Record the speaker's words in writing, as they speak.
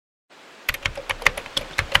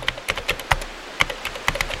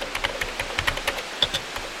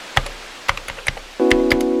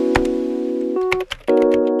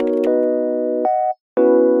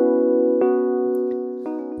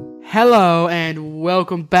Hello and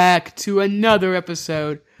welcome back to another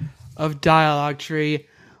episode of Dialogue Tree.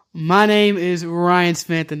 My name is Ryan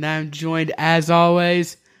Smith and I'm joined as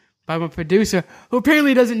always by my producer who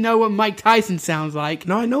apparently doesn't know what Mike Tyson sounds like.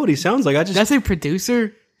 No, I know what he sounds like. That's a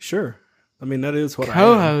producer? Sure. I mean, that is what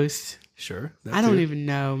Co-host. Sure. I don't even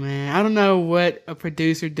know, man. I don't know what a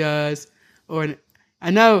producer does. I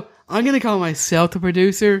know I'm going to call myself the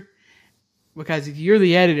producer because you're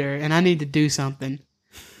the editor and I need to do something.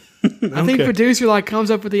 I think producer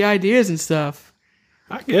comes up with the ideas and stuff.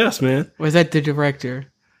 I guess, man. Or is that the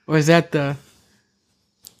director? Or is that the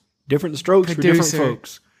different strokes producer? For different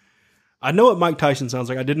folks? I know what Mike Tyson sounds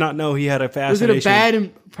like. I did not know he had a fascination. Was it a bad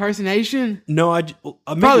impersonation? No,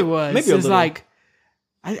 probably was. Maybe it's like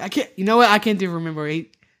I can't. You know what? I can't even remember.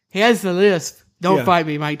 He has the lisp. Don't fight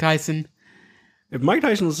me, Mike Tyson. If Mike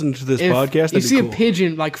Tyson listens to this podcast, you see cool. a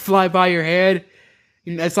pigeon fly by your head.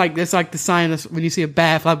 That's like the sign of when you see a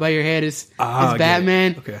bat fly by your head is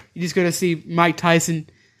Batman. Okay. You're just gonna see Mike Tyson,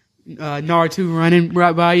 Naruto running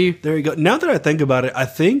right by you. There you go. Now that I think about it, I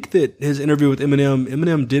think that his interview with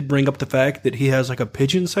Eminem did bring up the fact that he has like a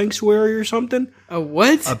pigeon sanctuary or something. A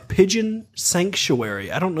what? A pigeon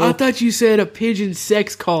sanctuary. I don't know. I thought you said a pigeon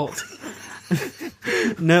sex cult.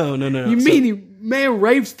 No. You mean man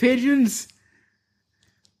rapes pigeons?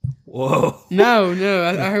 Whoa. No,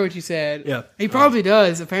 I heard what you said. Yeah. He probably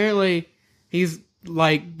does. Apparently, he's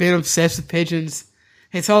been obsessed with pigeons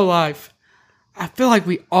his whole life. I feel like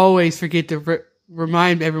we always forget to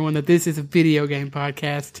remind everyone that this is a video game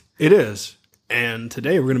podcast. It is. And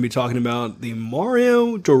today we're going to be talking about the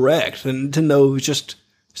Mario Direct that Nintendo was just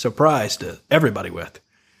surprised everybody with.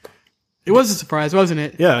 It was a surprise, wasn't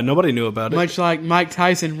it? Yeah, nobody knew about it. Much like Mike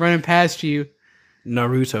Tyson running past you.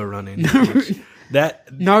 Naruto running. Naruto.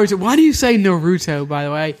 Why do you say Naruto, by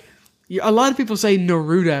the way? A lot of people say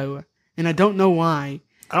Naruto, and I don't know why.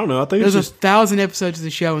 I don't know. I think there's 1,000 episodes of the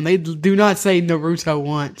show, and they do not say Naruto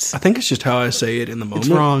once. I think it's just how I say it in the moment.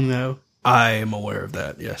 It's wrong, though. I am aware of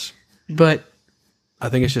that, yes. But I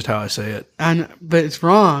think it's just how I say it. But it's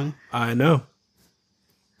wrong. I know.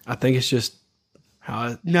 I think it's just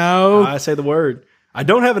how I say the word. I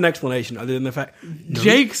don't have an explanation other than the fact...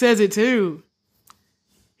 Jake says it, too.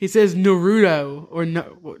 He says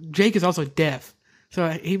Naruto, Jake is also deaf, so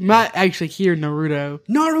he might actually hear Naruto.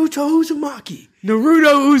 Naruto Uzumaki.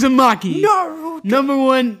 Naruto. Number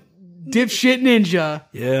one dipshit ninja.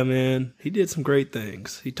 Yeah, man. He did some great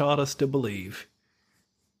things. He taught us to believe.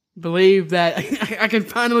 Believe that. I can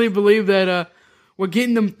finally believe that we're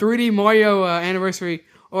getting them 3D Mario anniversary,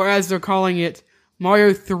 or as they're calling it,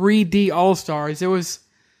 Mario 3D All-Stars. There was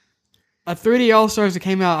a 3D All-Stars that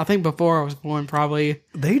came out, I think, before I was born, probably.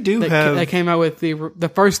 They came out with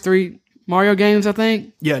the first 3 Mario games, I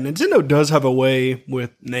think. Yeah, Nintendo does have a way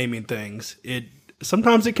with naming things.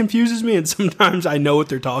 Sometimes it confuses me, and sometimes I know what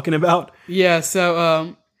they're talking about. Yeah,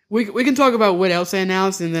 so we can talk about what else they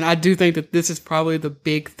announced, and then I do think that this is probably the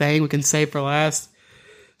big thing we can save for last.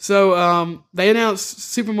 So they announced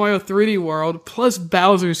Super Mario 3D World plus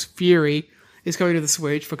Bowser's Fury is coming to the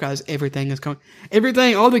Switch because everything is coming.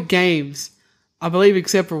 All the games, I believe,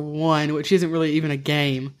 except for one, which isn't really even a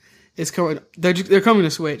game, is coming. They're coming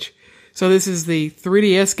to Switch. So this is the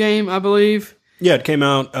 3DS game, I believe. Yeah, it came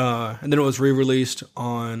out, and then it was re-released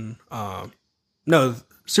on.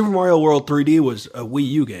 Super Mario World 3D was a Wii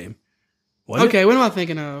U game. Okay, what am I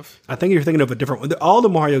thinking of? I think you're thinking of a different one. All the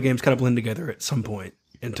Mario games kind of blend together at some point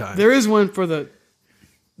in time. There is one for the.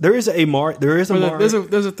 There's a Mario. There's a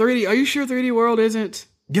 3D. Are you sure 3D World isn't?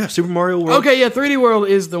 Yeah, Super Mario World. Okay, yeah, 3D World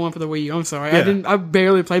is the one for the Wii U. I'm sorry, yeah. I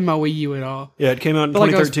barely played my Wii U at all. Yeah, it came out in 2013.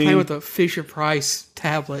 Like I was playing with a Fisher-Price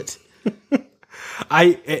tablet.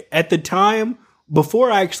 At the time, before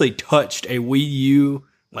I actually touched a Wii U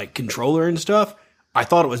controller and stuff, I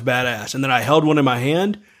thought it was badass, and then I held one in my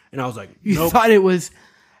hand, and I was like, nope. You thought it was?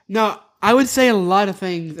 No, I would say a lot of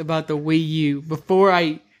things about the Wii U before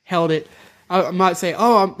I held it. I might say,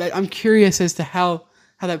 I'm curious as to how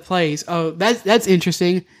that plays. Oh, that's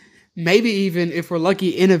interesting. Maybe even, if we're lucky,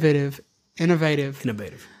 innovative.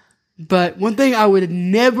 But one thing I would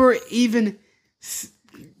never even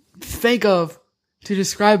think of to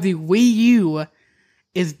describe the Wii U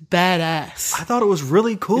is badass. I thought it was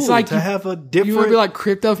really cool to have a different... You want to be like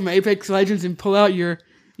Crypto from Apex Legends and pull out your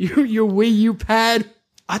Wii U pad?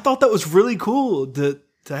 I thought that was really cool to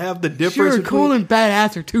have the difference. Sure, cool and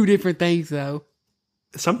badass are two different things, though.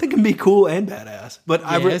 Something can be cool and badass, but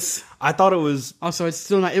yes. I thought it was... Also, it's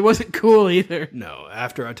still not... It wasn't cool either. No,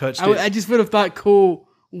 after I touched it... I just would have thought cool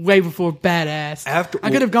way before badass. I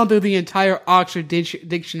could have gone through the entire Oxford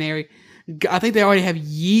Dictionary. I think they already have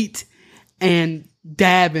yeet and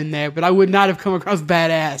dab in there, but I would not have come across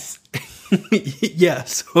badass. Yeah,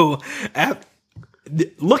 so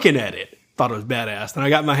looking at it, thought it was badass. Then I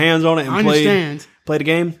got my hands on it and played a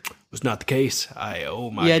game. Was not the case.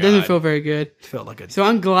 Oh my god. Yeah, it doesn't feel very good. It felt like a... So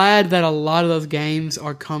I'm glad that a lot of those games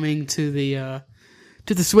are coming to the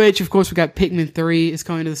Switch. Of course, we got Pikmin 3 is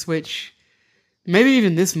coming to the Switch. Maybe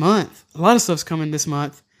even this month. A lot of stuff's coming this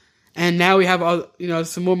month. And now we have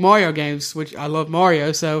some more Mario games, which I love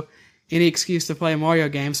Mario, so any excuse to play a Mario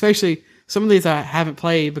game, especially some of these I haven't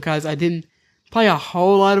played because I didn't play a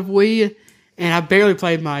whole lot of Wii, and I barely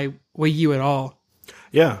played my Wii U at all.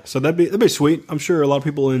 Yeah, so that'd be sweet. I'm sure a lot of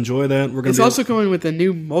people will enjoy that. It's also coming with a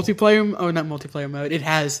new multiplayer. Oh, not multiplayer mode.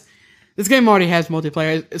 This game already has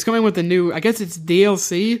multiplayer. It's coming with a new, I guess it's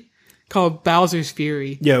DLC called Bowser's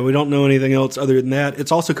Fury. Yeah, we don't know anything else other than that.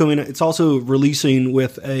 It's also releasing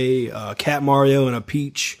with a Cat Mario and a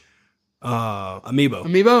Peach amiibo.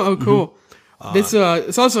 Amiibo? Oh, cool. Mm-hmm.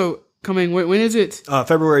 It's also coming. When is it?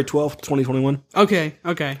 February 12th, 2021. Okay.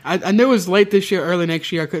 I knew it was late this year, early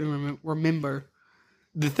next year. I couldn't remember.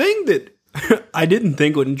 The thing that I didn't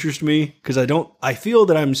think would interest me, because I feel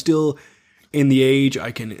that I'm still in the age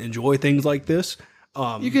I can enjoy things like this.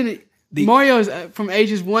 Mario's from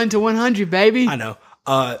ages 1 to 100, baby. I know.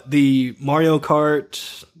 The Mario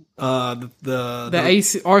Kart, the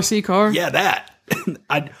RC car. Yeah, that.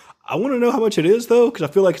 I want to know how much it is though, because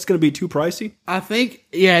I feel like it's going to be too pricey. I think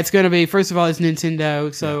it's going to be. First of all, it's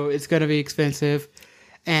Nintendo, so it's going to be expensive,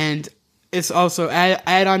 and it's also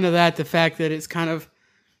add on to that the fact that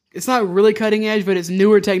it's not really cutting edge, but it's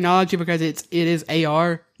newer technology because it is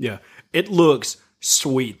AR. Yeah, it looks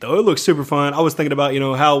sweet though. It looks super fun. I was thinking about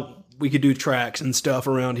how we could do tracks and stuff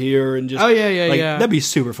around here and just that'd be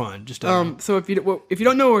super fun. Just so if you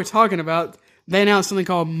don't know what we're talking about, they announced something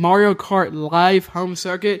called Mario Kart Live Home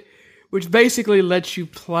Circuit, which basically lets you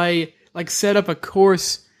play, set up a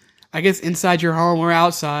course, I guess inside your home or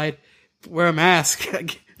outside, wear a mask,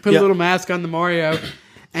 put a little mask on the Mario,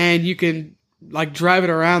 and you can drive it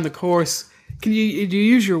around the course. Do you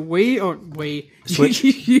use your Wii or Wii? Switch?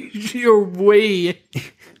 You use your Wii.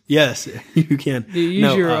 Yes, you can. Do you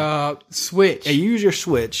use your Switch? Yeah, you use your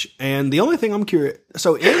Switch. And the only thing I'm curious...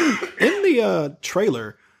 So in the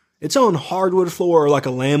trailer, it's on hardwood floor or a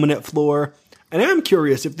laminate floor. And I'm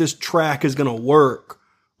curious if this track is going to work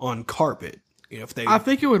on carpet. I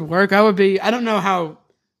think it would work. I don't know how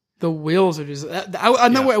the wheels are just... I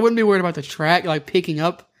wouldn't be worried about the track, picking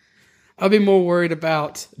up. I'd be more worried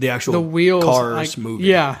about the actual wheels, cars moving.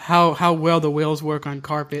 Yeah, how well the wheels work on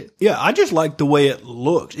carpet. Yeah, I just like the way it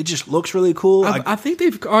looks. It just looks really cool. I think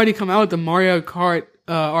they've already come out with the Mario Kart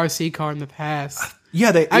RC car in the past.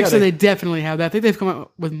 Yeah, they definitely have that. I think they've come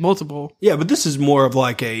out with multiple. Yeah, but this is more of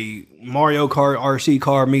a Mario Kart RC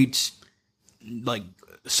car meets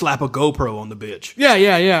slap a GoPro on the bitch. Yeah,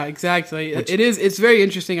 exactly. It's very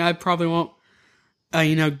interesting. I probably won't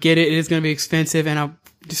get it. It is going to be expensive, and I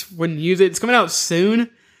just wouldn't use it. It's coming out soon.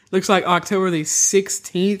 Looks like October the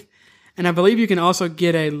 16th. And I believe you can also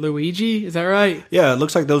get a Luigi. Is that right? Yeah, it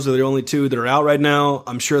looks like those are the only two that are out right now.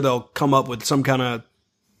 I'm sure they'll come up with some kind of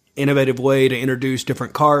innovative way to introduce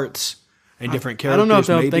different carts and different characters. I don't know if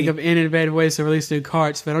they'll think of innovative ways to release new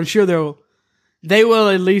carts, but I'm sure they will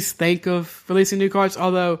at least think of releasing new carts,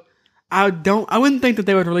 although I wouldn't think that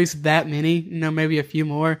they would release that many. Maybe a few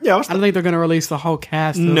more. Yeah, I don't think they're going to release the whole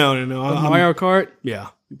cast. No. Of Mario Kart. Yeah,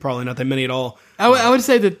 probably not that many at all. I would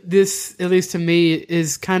say that this, at least to me,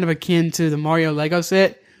 is kind of akin to the Mario Lego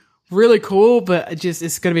set. Really cool, but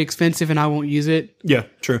it's going to be expensive, and I won't use it. Yeah,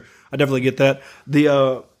 true. I definitely get that.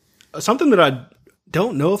 The something that I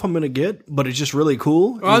don't know if I'm going to get, but it's just really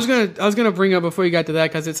cool. Well, I was gonna bring up before you got to that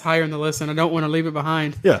because it's higher in the list, and I don't want to leave it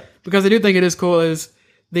behind. Yeah, because I do think it is cool. Is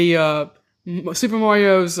the Super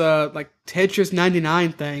Mario's Tetris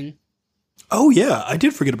 99 thing. Oh yeah, I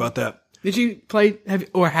did forget about that. Did you play?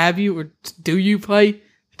 Do you play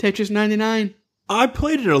Tetris 99? I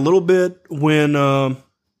played it a little bit when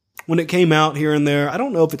it came out here and there. I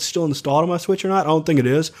don't know if it's still installed on my Switch or not. I don't think it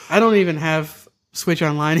is. I don't even have Switch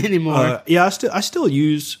Online anymore. Yeah, I still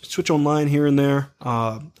use Switch Online here and there.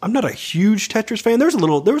 I'm not a huge Tetris fan.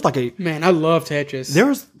 Man, I love Tetris. There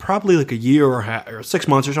was probably a year or 6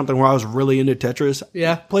 months or something where I was really into Tetris.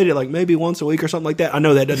 Yeah. Played it maybe once a week or something like that. I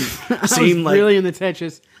know that doesn't seem like... really into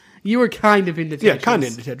Tetris. You were kind of into Tetris. Yeah, kind of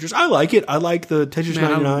into Tetris. I like it. I like the Tetris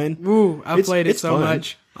 99. I've played it so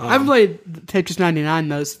much. I've played Tetris 99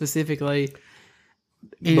 though, specifically.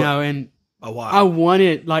 And a while. I won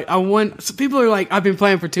it. So people are like, I've been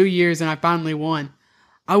playing for 2 years and I finally won.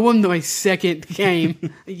 I won my second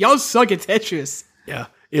game. Y'all suck at Tetris. Yeah.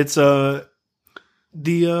 It's the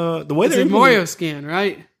way it's a Mario skin,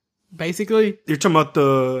 right? basically. You're talking about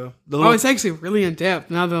the Oh, it's actually really in depth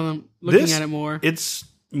now that I'm looking at it more. It's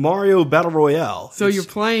Mario Battle Royale. So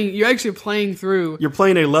you're actually playing through. You're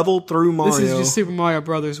playing a level through Mario. This is just Super Mario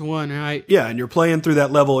Brothers 1, right? Yeah, and you're playing through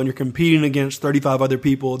that level, and you're competing against 35 other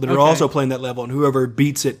people that are also playing that level, and whoever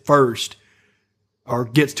beats it first or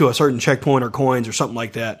gets to a certain checkpoint or coins or something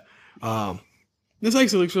like that. This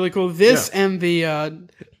actually looks really cool. This and the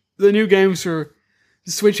new games for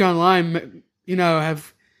Switch Online,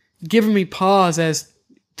 have given me pause as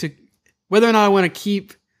to whether or not I want to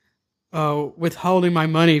keep withholding my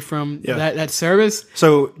money from that service.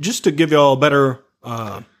 So just to give y'all a better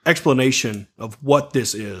explanation of what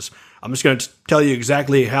this is, I'm just going to tell you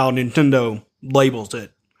exactly how Nintendo labels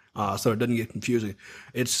it, so it doesn't get confusing.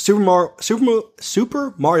 It's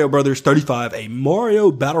Super Mario Brothers 35, a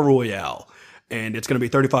Mario Battle Royale. And it's going to be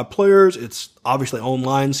 35 players. It's obviously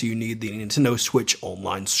online, so you need the Nintendo Switch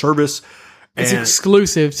online service. It's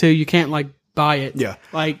exclusive too. You can't buy it. Yeah.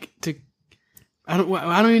 I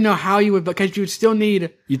don't even know how you would, because you would still need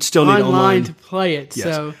online to play it.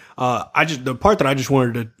 Yes. So the part that I just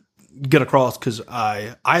wanted to get across, because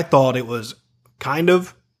I thought it was kind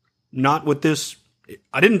of not with this.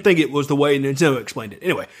 I didn't think it was the way Nintendo explained it.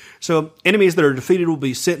 Anyway, so enemies that are defeated will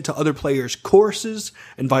be sent to other players' courses,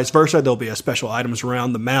 and vice versa. There'll be special items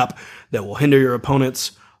around the map that will hinder your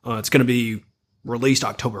opponents. It's going to be released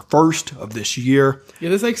October 1st of this year. Yeah,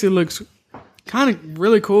 this actually looks kind of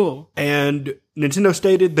really cool. And Nintendo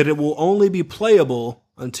stated that it will only be playable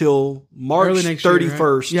until March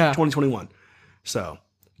 31st, 2021. So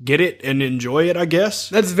get it and enjoy it, I guess.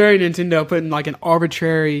 That's very Nintendo, putting an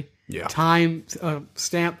arbitrary time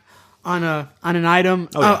stamp on an item.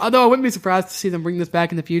 Although I wouldn't be surprised to see them bring this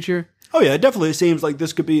back in the future. Oh yeah, it definitely seems like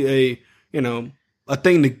this could be a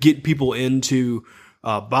thing to get people into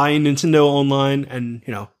buying Nintendo online, and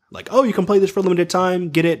you can play this for a limited time,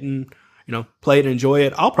 get it and play it and enjoy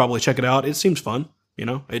it. I'll probably check it out. It seems fun.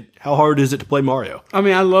 How hard is it to play Mario? I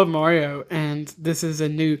mean, I love Mario, and this is a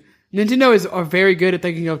new. Nintendo are very good at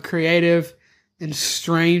thinking of creative and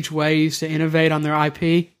strange ways to innovate on their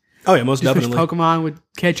IP. Oh yeah, most definitely. Wish Pokemon would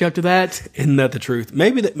catch up to that. Isn't that the truth?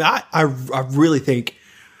 Maybe that. I really think.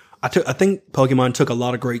 I think Pokemon took a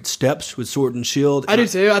lot of great steps with Sword and Shield. I do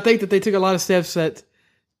too. I think that they took a lot of steps that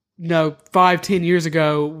 5-10 years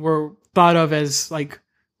ago were thought of as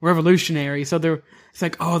revolutionary. So it's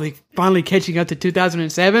they finally catching up to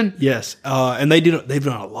 2007. Yes, and they've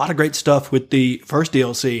done a lot of great stuff with the first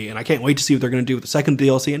DLC, and I can't wait to see what they're going to do with the second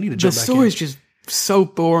DLC. I need to jump back in. The story's just so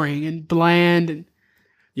boring and bland, and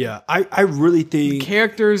yeah, I really think the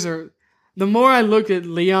characters are. The more I look at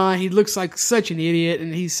Leon, he looks like such an idiot,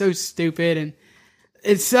 and he's so stupid, and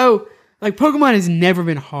it's so Pokemon has never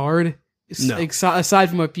been hard, aside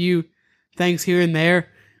from a few things here and there.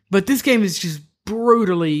 But this game is just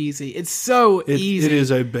brutally easy. It's so easy. It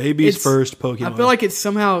is a baby's first Pokemon. I feel like it's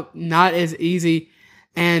somehow not as easy,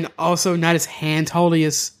 and also not as hand-holdy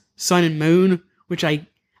as Sun and Moon, which I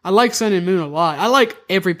like Sun and Moon a lot. I like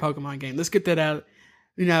every Pokemon game. Let's get that out.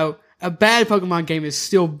 A bad Pokemon game is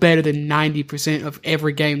still better than 90% of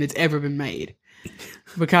every game that's ever been made.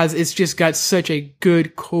 Because it's just got such a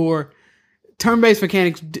good core. Turn-based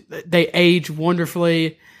mechanics, they age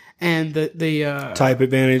wonderfully. And the type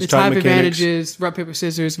advantage, the type advantages, rock, paper,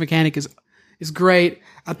 scissors mechanic is great.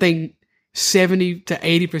 I think 70 to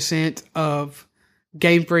 80% of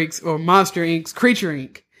Game Freak's or Monster Inc.'s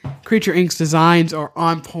Creature Inc.'s designs are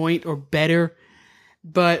on point or better.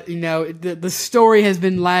 But, the story has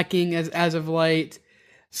been lacking as of late.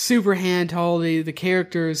 Super hand-holdy. The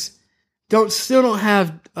characters still don't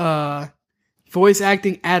have voice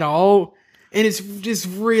acting at all. And it's just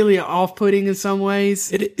really off-putting in some ways.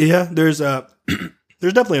 There's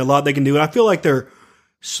definitely a lot they can do. And I feel like they're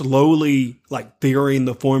slowly figuring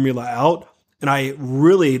the formula out.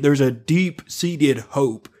 And there's a deep-seated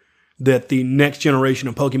hope that the next generation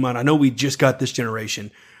of Pokemon, I know we just got this generation,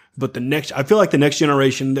 but I feel like the next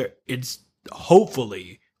generation, it's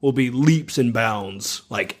hopefully will be leaps and bounds,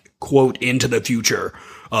 quote, into the future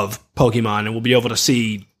of Pokemon, and we'll be able to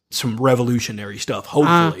see some revolutionary stuff,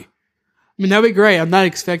 hopefully. I mean, that'd be great. I'm not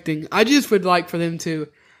expecting. I just would like for them to.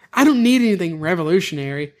 I don't need anything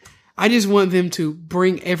revolutionary. I just want them to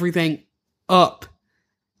bring everything up.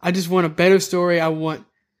 I just want a better story. I want.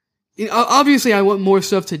 Obviously, I want more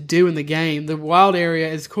stuff to do in the game. The wild area,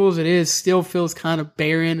 as cool as it is, still feels kind of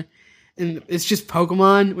barren. And it's just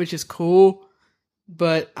Pokemon, which is cool.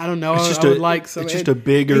 But I don't know. It's just a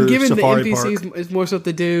bigger and giving safari the NPCs park. Is more stuff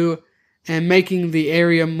to do, and making the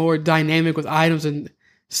area more dynamic with items and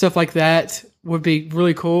stuff like that would be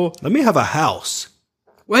really cool. Let me have a house.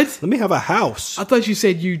 What? Let me have a house. I thought you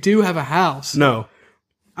said you do have a house. No.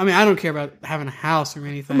 I mean, I don't care about having a house or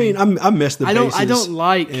anything. I mean, I miss the bases. I don't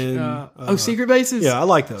like secret bases. Yeah, I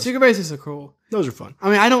like those. Secret bases are cool. Those are fun. I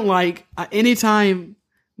mean, I don't like anytime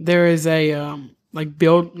there is a like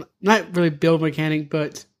build, not really build mechanic,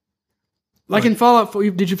 but like in Fallout 4.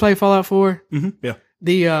 Did you play Fallout 4? Mm-hmm. Yeah.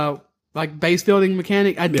 The like base building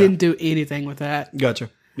mechanic. I didn't do anything with that. Gotcha.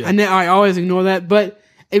 Yeah. I always ignore that. But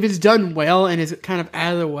if it's done well and is kind of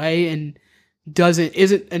out of the way and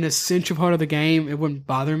isn't an essential part of the game, it wouldn't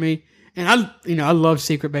bother me. And I love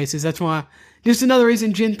secret bases. That's why. Just another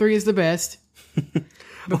reason Gen 3 is the best.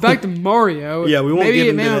 But back to Mario. Yeah, we won't get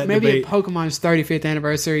into that maybe debate. at Pokemon's 35th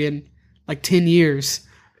anniversary in like 10 years,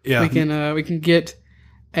 Yeah. we can get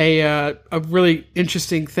a really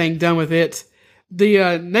interesting thing done with it.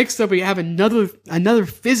 The next up, we have another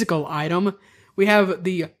physical item. We have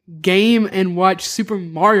the Game and Watch Super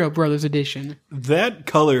Mario Brothers edition. That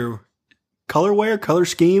color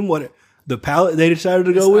scheme, what the palette they decided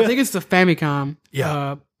to go with. I think it's the Famicom.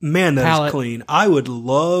 Yeah. Man, that palette. is clean.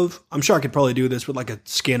 I'm sure I could probably do this with like a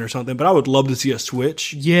skin or something, but I would love to see a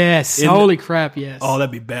Switch. Yes. Holy crap, yes. Oh,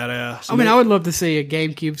 that'd be badass. I mean, I would love to see a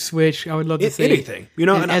GameCube Switch. I would love to see anything. You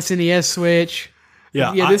know, an SNES Switch.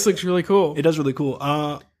 Yeah. This looks really cool. It does really cool.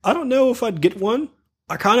 I don't know if I'd get one.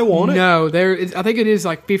 I kind of want it. No, I think it is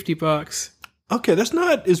like $50. Okay, that's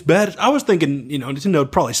not as bad. I was thinking, Nintendo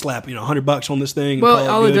would probably slap, $100 on this thing. Well,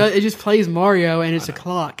 all it does, it just plays Mario and it's a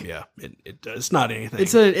clock. Yeah, it's not anything.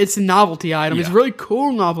 It's a novelty item. Yeah. It's a really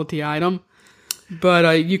cool novelty item.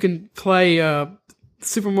 But you can play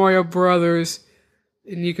Super Mario Brothers,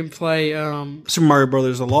 and you can play Super Mario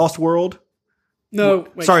Brothers: The Lost World. No,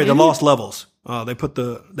 wait, sorry, the Lost Levels. They put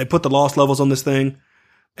the Lost Levels on this thing,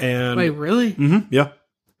 and wait, really? Mm-hmm, yeah.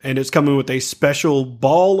 And it's coming with a special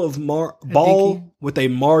ball with a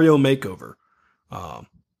Mario makeover,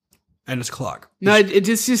 and it's a clock. No, it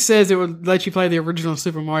just says it would let you play the original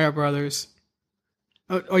Super Mario Brothers.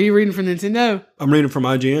 Oh, are you reading from Nintendo? I'm reading from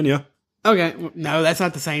IGN. Yeah. Okay, well, no, that's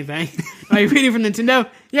not the same thing. Are you reading from Nintendo?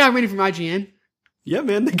 Yeah, I'm reading from IGN. Yeah,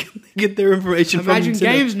 man, they get their information Imagine from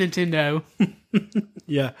Nintendo. Games Nintendo.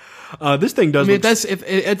 Yeah, this thing does. I mean,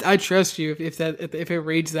 if I trust you if it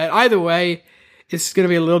reads that. Either way, it's going to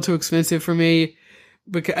be a little too expensive for me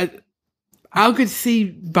because I could see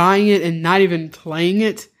buying it and not even playing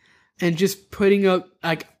it and just putting up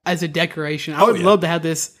like as a decoration. I would love to have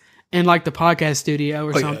this in like the podcast studio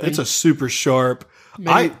or something. Yeah, it's a super sharp.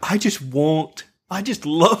 I just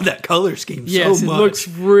love that color scheme so much. Yes, it looks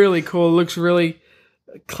really cool. It looks really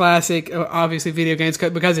classic. Obviously, video games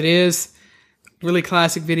because it is really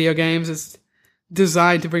classic video games. It's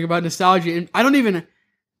designed to bring about nostalgia, and I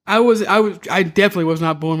definitely was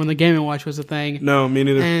not born when the Game & Watch was a thing. No, me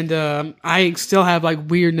neither. And I still have like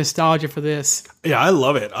weird nostalgia for this. Yeah, I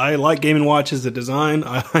love it. I like Game & Watch as the design.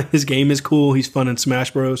 His game is cool. He's fun in Smash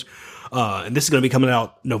Bros. And this is going to be coming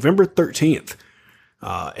out November 13th.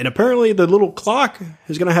 And apparently the little clock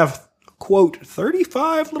is going to have, quote,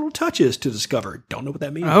 35 little touches to discover. Don't know what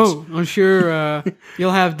that means. Oh, I'm sure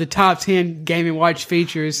you'll have the top 10 Game & Watch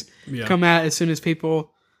features come out as soon as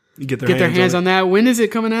people get their hands on that. When is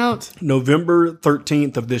it coming out? November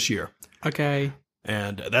 13th of this year. Okay.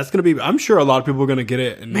 And that's going to be, I'm sure a lot of people are going to get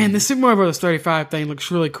it. And man, the Super Mario Bros. 35 thing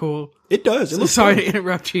looks really cool. It does. It looks sorry fun. to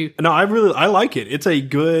interrupt you. No, I like it. It's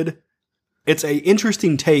a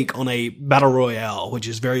interesting take on a battle royale, which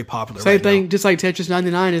is very popular. Same right thing, now. just like Tetris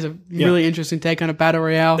 99 is a really interesting take on a battle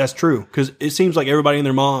royale. That's true, because it seems like everybody and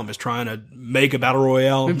their mom is trying to make a battle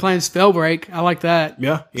royale. Been playing Spellbreak. I like that.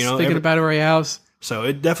 Yeah, Speaking of battle royales. So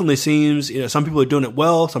it definitely seems, some people are doing it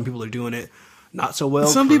well, some people are doing it not so well.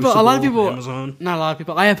 A lot of people, Amazon. Not a lot of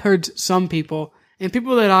people. I have heard some people, and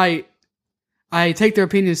people that I take their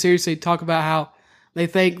opinion seriously, talk about how they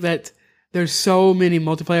think that there's so many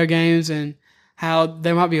multiplayer games and how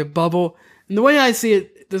there might be a bubble. And the way I see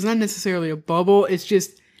it, there's not necessarily a bubble. It's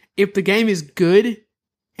just if the game is good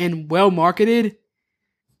and well marketed,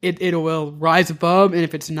 it will rise above. And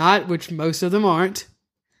if it's not, which most of them aren't,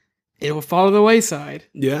 it will fall to the wayside.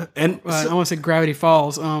 Yeah, and I want to say Gravity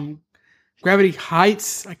Falls. Gravity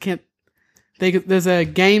Heights. I can't think. There's a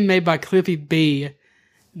game made by Cliffy B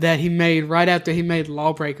that he made right after he made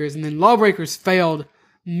Lawbreakers, and then Lawbreakers failed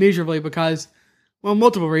miserably because, well,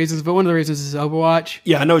 multiple reasons, but one of the reasons is Overwatch.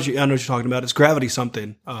 Yeah, I know what you're talking about. It's Gravity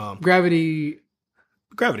something. Gravity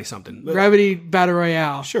something. Gravity Battle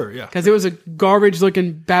Royale. Sure, yeah. Because it was a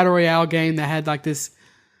garbage-looking Battle Royale game that had like this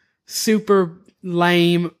super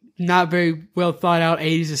lame, not very well thought out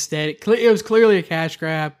 80s aesthetic. It was clearly a cash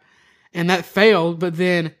grab, and that failed. But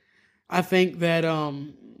then I think that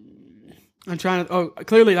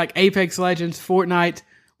clearly like Apex Legends, Fortnite,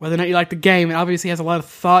 whether or not you like the game, it obviously has a lot of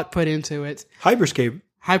thought put into it. Hyperscape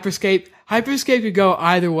Hyperscape could go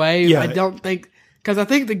either way. Yeah. I don't think, because I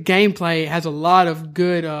think the gameplay has a lot of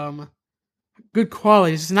good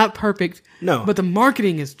qualities. It's not perfect. No. But the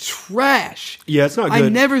marketing is trash. Yeah, it's not good. I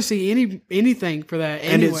never see anything for that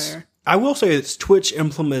and anywhere. I will say its Twitch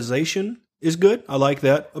implementation is good. I like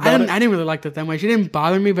that about it. I didn't really like that much. It didn't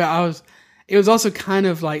bother me, but it was also kind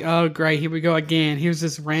of like, oh great, here we go again. Here's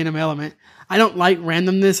this random element. I don't like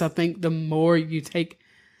randomness. I think the more you take,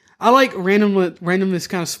 I like randomness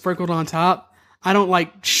kind of sprinkled on top. I don't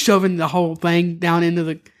like shoving the whole thing down into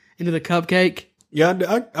the cupcake.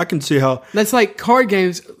 Yeah, I can see how. That's like card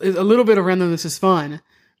games. A little bit of randomness is fun,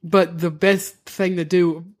 but the best thing to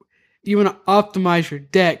do, you want to optimize your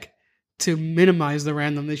deck to minimize the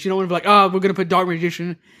randomness. You don't want to be like, oh, we're going to put Dark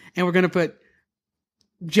Magician and we're going to put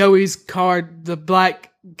Joey's card, the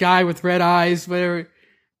black guy with red eyes, whatever,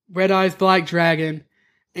 red eyes, black dragon.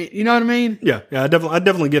 You know what I mean? Yeah, I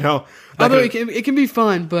definitely get how. Although it can be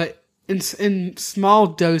fun, but in small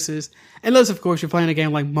doses, unless of course you're playing a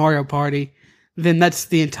game like Mario Party, then that's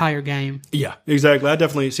the entire game. Yeah, exactly. I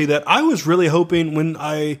definitely see that. I was really hoping when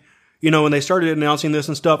when they started announcing this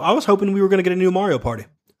and stuff, I was hoping we were going to get a new Mario Party.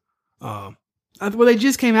 Well, they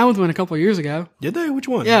just came out with one a couple of years ago. Did they? Which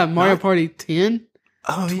one? Yeah, Mario Party 10,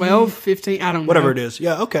 12, 15, I don't know. Whatever it is.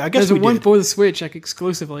 Yeah, okay. I guess there's we one did. for the Switch, like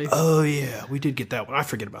exclusively. Oh yeah, we did get that one. I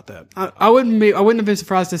forget about that. I wouldn't have been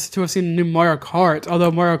surprised to have seen a new Mario Kart, although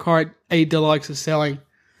Mario Kart 8 Deluxe is selling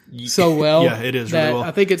so well. Yeah, it is really well. I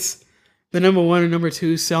think it's the number 1 and number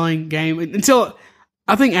 2 selling game until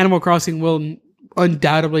I think Animal Crossing will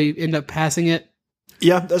undoubtedly end up passing it.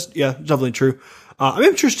 Yeah, that's definitely true. I'm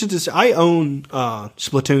interested to see. I own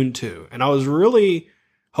Splatoon 2, and I was really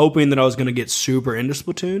hoping that I was going to get super into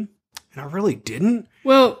Splatoon, and I really didn't.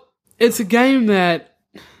 Well, it's a game that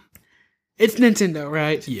it's Nintendo,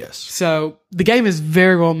 right? Yes. So the game is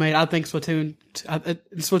very well made. I think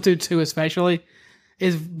Splatoon 2 especially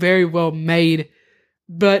is very well made,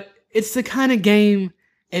 but it's the kind of game,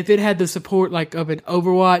 if it had the support like of an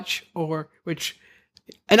Overwatch, which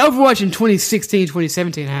an Overwatch in 2016,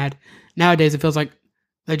 2017 had. Nowadays, it feels like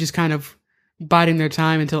they're just kind of biding their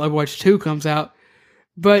time until Overwatch 2 comes out.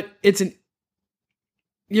 But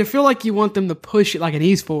you feel like you want them to push it like an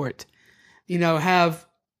esport.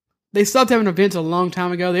 They stopped having events a long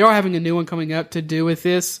time ago. They are having a new one coming up to do with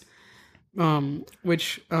this. I'm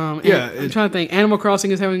trying to think. Animal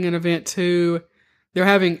Crossing is having an event too. They're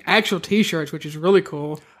having actual T-shirts, which is really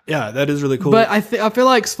cool. Yeah, that is really cool. But I feel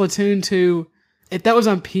like Splatoon 2, if that was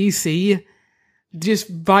on PC,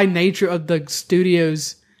 just by nature of the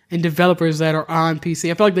studios and developers that are on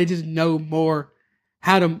PC, I feel like they just know more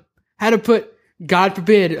how to put, God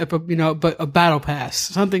forbid, but a battle pass,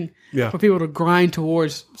 something for people to grind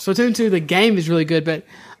towards. Splatoon 2, the game is really good, but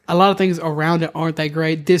a lot of things around it aren't that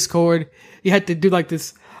great. Discord, you have to do like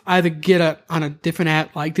this, either get on a different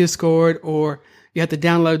app like Discord, or you have to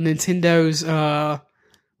download Nintendo's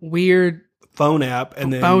weird phone app,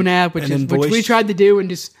 which we tried to do and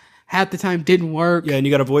just half the time didn't work. Yeah, and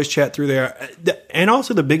you got a voice chat through there. And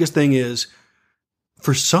also the biggest thing is,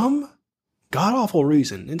 for some god-awful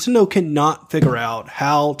reason, Nintendo cannot figure out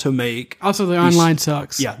how to make... Also, the online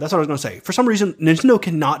sucks. Yeah, that's what I was going to say. For some reason, Nintendo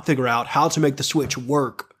cannot figure out how to make the Switch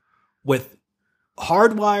work with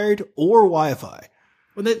hardwired or Wi-Fi.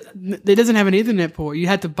 Well, it doesn't have an Ethernet port. You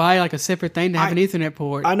had to buy like a separate thing to have an Ethernet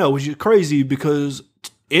port. I know, which is crazy because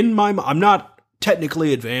in my mind, I'm not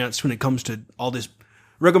technically advanced when it comes to all this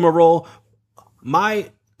rigmarole.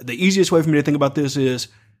 The easiest way for me to think about this is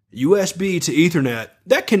USB to Ethernet.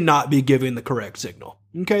 That cannot be giving the correct signal.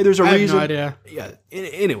 Okay, there's a reason. I have no idea. Yeah.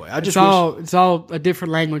 Anyway, it's all a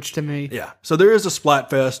different language to me. Yeah. So there is a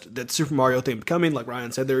Splatfest that's Super Mario themed coming. Like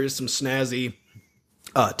Ryan said, there is some snazzy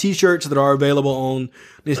T-shirts that are available on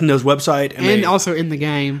Nintendo's website, and also in the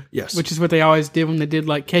game. Yes, which is what they always did when they did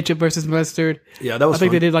like ketchup versus mustard. Yeah, that was. I think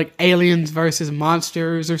fun. they did like aliens versus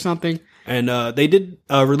monsters or something. And they did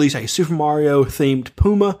release a Super Mario themed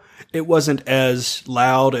Puma. It wasn't as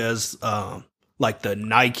loud as like the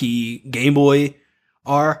Nike Game Boy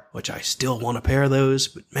are, which I still want a pair of those,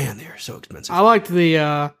 but man, they're so expensive. I liked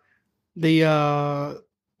the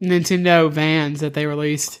Nintendo vans that they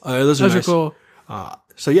released. Those nice. Are cool.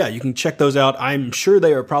 So yeah, you can check those out. I'm sure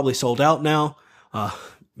they are probably sold out now.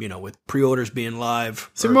 With pre-orders being live.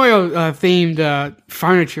 Super Mario themed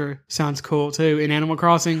furniture sounds cool too in Animal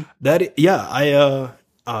Crossing. I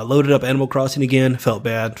loaded up Animal Crossing again. Felt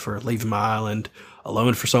bad for leaving my island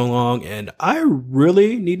alone for so long, and I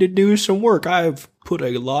really need to do some work. I've put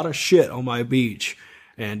a lot of shit on my beach,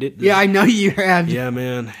 and I know you have. Yeah,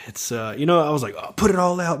 man, it's I was like, put it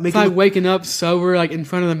all out. It's like waking up sober, like in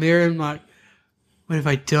front of the mirror, and like, What have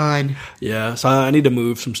I done? Yeah, so I need to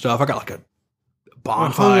move some stuff. I got like a I'm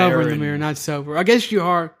bonfire. hungover in the mirror, not sober. I guess you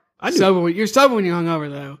are knew- sober. You're sober when you're hungover,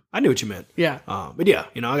 though. I knew what you meant. Yeah. But yeah,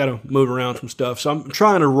 I got to move around some stuff. So I'm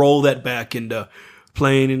trying to roll that back into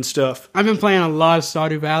playing and stuff. I've been playing a lot of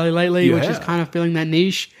Stardew Valley lately, You which is have. kind of filling that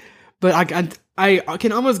niche. But I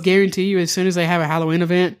can almost guarantee you, as soon as they have a Halloween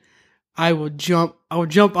event, I will jump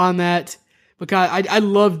on that because I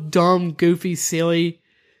love dumb, goofy, silly,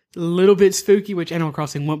 a little bit spooky, which Animal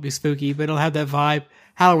Crossing won't be spooky, but it'll have that vibe,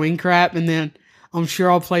 Halloween crap, and then I'm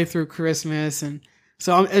sure I'll play through Christmas, and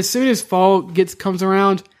so as soon as fall comes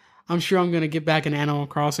around, I'm sure I'm going to get back in Animal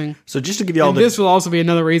Crossing. So just to give you all And the this will also be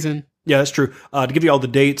another reason. Yeah, that's true. To give you all the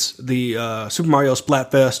dates, the Super Mario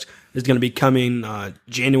Splatfest is going to be coming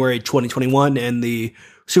January 2021, and the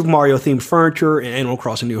Super Mario themed furniture and Animal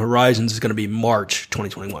Crossing New Horizons is going to be March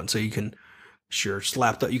 2021. So you can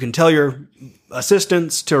you can tell your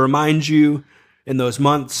assistants to remind you in those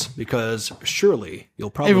months, because surely you'll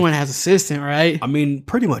probably. Everyone has assistant, right? I mean,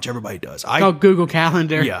 pretty much everybody does. Oh, Google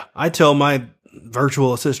Calendar. Yeah, I tell my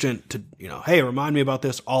virtual assistant to hey, remind me about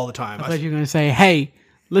this all the time. I thought you were going to say, hey,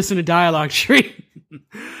 listen to Dialogue Tree.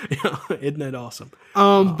 Isn't that awesome?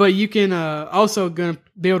 But you can also going to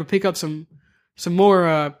be able to pick up some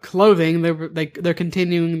more clothing. They're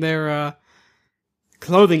continuing their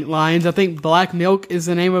clothing lines. I think Black Milk is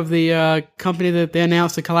the name of the company that they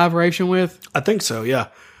announced a collaboration with. I think so. Yeah.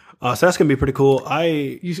 So that's gonna be pretty cool.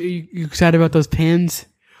 You excited about those pins?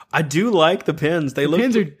 I do like the pins. They look.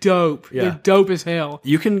 Pins are dope. Yeah. They're dope as hell.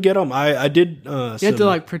 You can get them. I did. You have to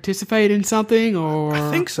like participate in something, or I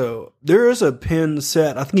think so. There is a pin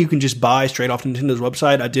set. I think you can just buy straight off Nintendo's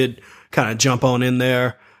website. I did kind of jump on in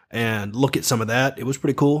there and look at some of that. It was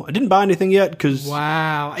pretty cool. I didn't buy anything yet because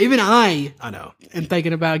wow. Even I know am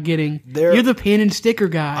thinking about getting. They're- You're the pin and sticker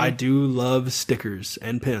guy. I do love stickers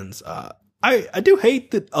and pins. I do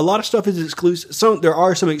hate that a lot of stuff is exclusive. So there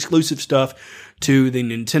are some exclusive stuff to the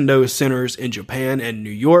Nintendo centers in Japan and New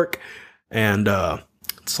York. And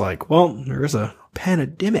it's like, well, there's a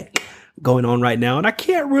pandemic going on right now, and I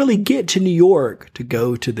can't really get to New York to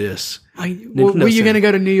go to this. Were you going to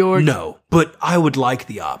go to New York? No, but I would like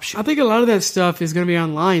the option. I think a lot of that stuff is going to be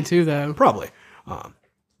online too, though. Probably.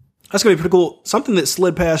 That's going to be pretty cool. Something that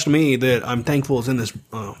slid past me that I'm thankful is in this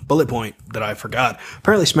bullet point that I forgot.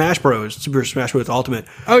 Apparently Smash Bros. Super Smash Bros. Ultimate.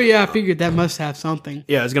 Oh, yeah, I figured that must have something.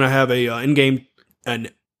 Yeah, it's going to have an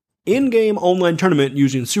in-game online tournament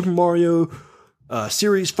using Super Mario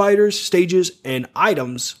series fighters, stages, and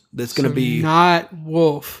items that's going to be... Not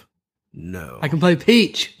Wolf. No. I can play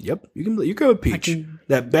Peach. Yep, you go with Peach.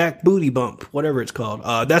 That back booty bump, whatever it's called.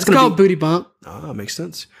 That's It's going to called Booty Bump. makes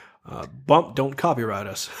sense. Bump, don't copyright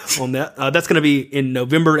us on that. That's going to be in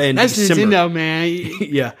November and That's December. Nintendo, man.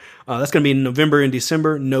 Yeah, that's going to be in November and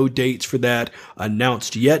December. No dates for that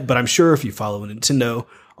announced yet, but I'm sure if you follow Nintendo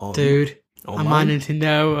on Dude, I'm on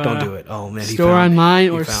Nintendo. don't do it. Oh man, Store online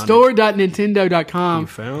or store.nintendo.com. You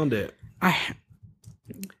found it.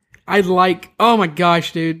 I like, oh my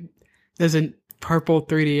gosh, dude. There's a purple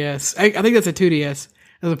 3DS. I think that's a 2DS.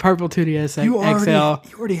 There's a purple 2DS You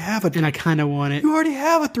XL. already have a. And I kind of want it. You already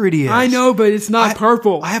have a 3DS. I know, but it's not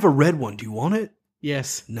purple. I have a red one. Do you want it?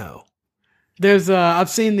 Yes. No. There's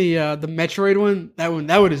I've seen the Metroid one. That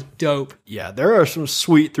one is dope. Yeah, there are some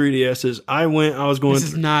sweet 3DSs. I was going.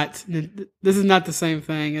 This is not the same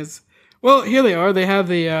thing as. Well, here they are. They have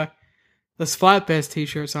the Splatfest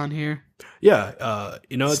t-shirts on here. Yeah,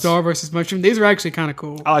 it's Star versus Mushroom. These are actually kind of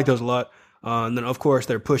cool. I like those a lot. And then of course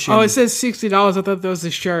they're pushing. Oh, it says $60. I thought that was the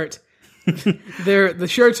shirt. The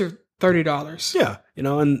shirts are $30. Yeah,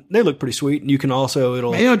 and they look pretty sweet. And you can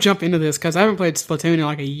also Maybe I'll jump into this because I haven't played Splatoon in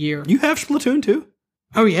like a year. You have Splatoon too?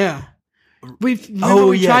 Oh yeah. We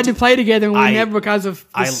yeah. tried to play together and we never because of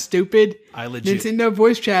the stupid legit, Nintendo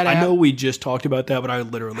voice chat app. I know we just talked about that, but I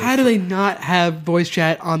literally. How do they not have voice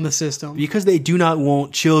chat on the system? Because they do not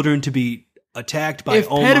want children to be attacked by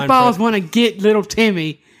online. If pedophiles want to get little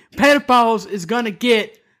Timmy, pedophiles is gonna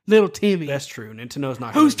get little Timmy. That's true. Nintendo's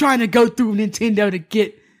not. Who's trying to go through Nintendo to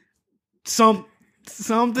get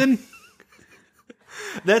something?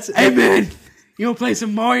 Hey man, you wanna play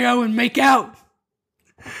some Mario and make out?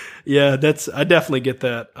 Yeah, I definitely get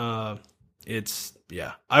that. I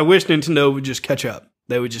wish Nintendo would just catch up.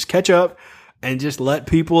 They would just catch up and just let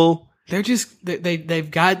people. They're just they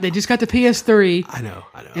just got the PS3. I know.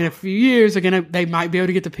 In a few years, they might be able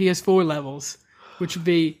to get the PS4 levels, which would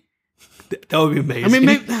be that would be amazing. I mean,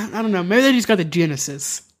 I don't know. Maybe they just got the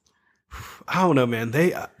Genesis. I don't know, man.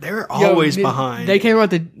 They're always behind. They came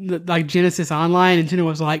out with the like Genesis Online, and Nintendo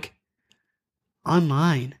was like,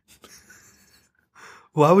 online.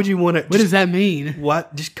 Why would you want to? What does that mean?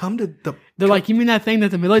 What? Just come to the. They're like, you mean that thing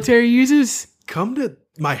that the military uses? Come to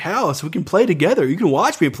my house. We can play together. You can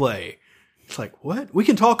watch me play. It's like, what? We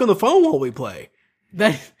can talk on the phone while we play.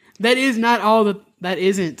 That isn't all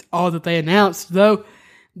that they announced, though.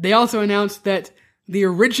 They also announced that the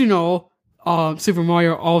original Super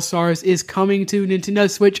Mario All-Stars is coming to Nintendo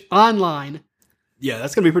Switch Online. Yeah,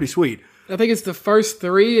 that's going to be pretty sweet. I think it's the first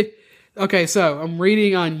 3. Okay, so I'm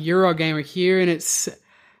reading on Eurogamer here, and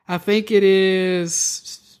I think it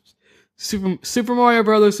is Super Mario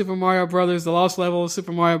Brothers, Super Mario Brothers, The Lost Levels,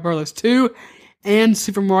 Super Mario Brothers 2, and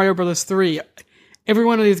Super Mario Brothers 3. Every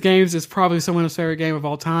one of these games is probably someone's favorite game of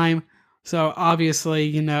all time. So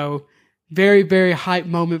obviously, very, very hype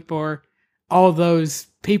moment for all those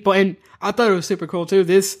people. And I thought it was super cool too.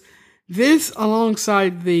 This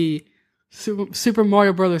alongside the Super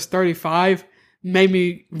Mario Brothers 35 made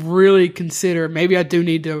me really consider maybe I do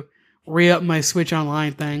need to re-up my Switch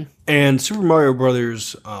Online thing. And Super Mario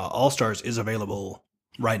Brothers All-Stars is available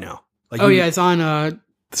right now. It's on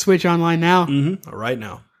Switch Online now. Mm-hmm, right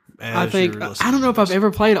now. I don't know if I've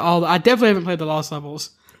ever played I definitely haven't played the Lost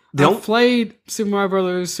Levels. I've played Super Mario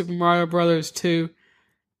Brothers, Super Mario Brothers 2.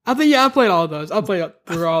 I think, I played all of those. I played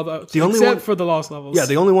through all those, except for the Lost Levels. Yeah,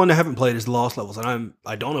 the only one I haven't played is the Lost Levels, and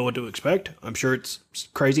I don't know what to expect. I'm sure it's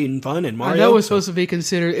crazy and fun, and Mario. I know it was supposed to be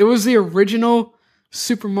considered. It was the original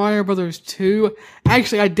Super Mario Brothers 2.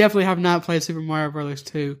 Actually, I definitely have not played Super Mario Brothers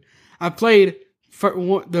 2. I played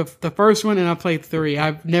the first one, and I played 3.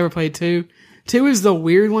 I've never played 2. 2 is the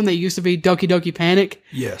weird one that used to be Doki Doki Panic.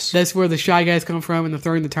 Yes. That's where the Shy Guys come from and they're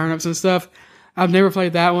throwing the turnips and stuff. I've never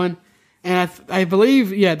played that one. And I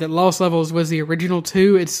believe, that Lost Levels was the original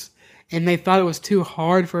 2. And they thought it was too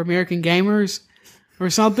hard for American gamers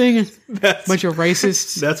or something. Bunch of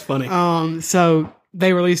racists. That's funny. So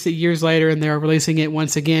they released it years later and they're releasing it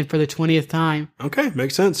once again for the 20th time. Okay,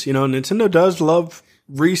 makes sense. Nintendo does love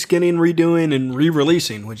reskinning, redoing, and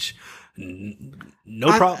re-releasing, which...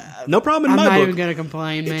 No problem in my book. I'm not even going to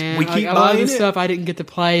complain, man. We keep a lot of the buying it. stuff I didn't get to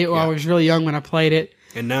play or I was really young when I played it.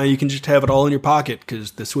 And now you can just have it all in your pocket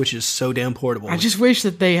because the Switch is so damn portable. I just wish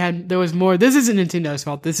that there was more. This isn't Nintendo's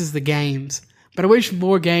fault. This is the games. But I wish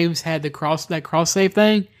more games had that cross-save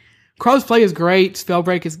thing. Crossplay is great.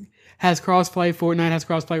 Spellbreak has crossplay. Fortnite has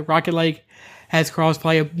crossplay. Rocket League has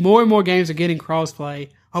crossplay. More and more games are getting crossplay.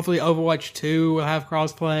 Hopefully Overwatch 2 will have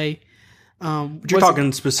crossplay. But you're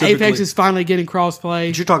talking specifically... Apex is finally getting crossplay.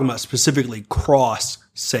 But you're talking about specifically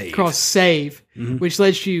cross-save. Cross-save, which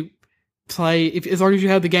lets you play, as long as you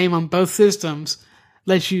have the game on both systems,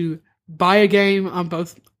 lets you buy a game on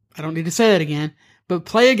both... I don't need to say that again. But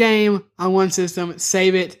play a game on one system,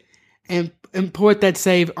 save it, and import that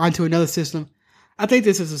save onto another system. I think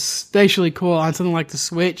this is especially cool on something like the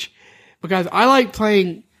Switch, because I like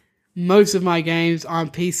playing most of my games on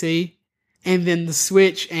PC, and then the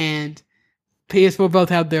Switch and PS4 both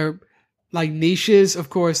have their niches, of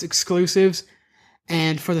course, exclusives,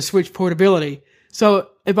 and for the Switch portability. So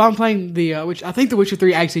if I'm playing which I think The Witcher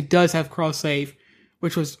 3 actually does have cross save,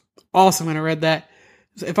 which was awesome when I read that.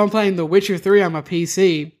 So if I'm playing The Witcher 3 on my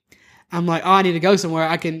PC, I'm like, I need to go somewhere.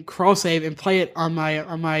 I can cross save and play it on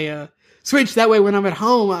my Switch. That way, when I'm at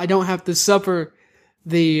home, I don't have to suffer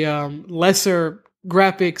the lesser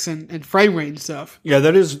graphics and frame rate and stuff. Yeah,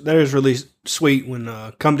 that is really sweet when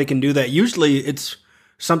a company can do that. Usually it's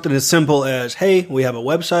something as simple as, hey, we have a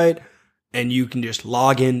website and you can just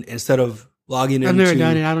log in instead of logging into... I've never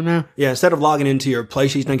done it, I don't know. Yeah, instead of logging into your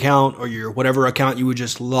PlayStation account or your whatever account, you would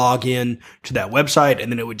just log in to that website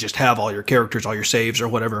and then it would just have all your characters, all your saves or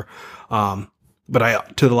whatever. But I,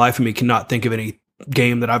 to the life of me, cannot think of any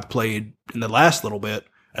game that I've played in the last little bit,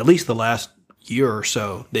 at least the last year or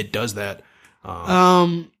so, that does that.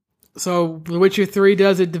 So The Witcher 3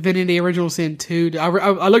 does it. Divinity Original Sin 2.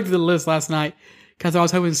 I looked at the list last night because I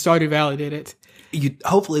was hoping Stardew Valley did it.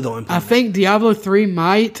 Hopefully they'll implement I think Diablo 3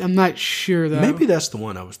 might. I'm not sure though. Maybe that's the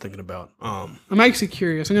one I was thinking about. I'm actually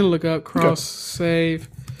curious. I'm going to look up cross save.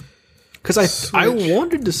 Because I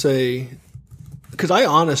wanted to say, because I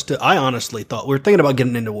honestly thought, we were thinking about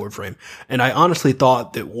getting into Warframe, and I honestly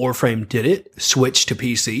thought that Warframe did it, switch to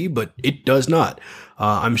PC, but it does not.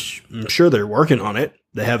 I'm sure they're working on it.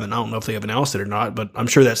 They haven't, I don't know if they have announced it or not, but I'm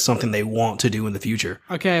sure that's something they want to do in the future.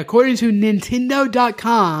 Okay, according to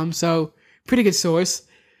Nintendo.com, so pretty good source,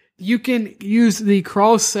 you can use the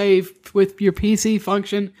cross save with your PC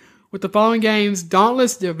function with the following games: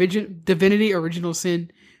 Dauntless, Divinity Original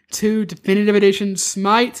Sin 2 Definitive Edition,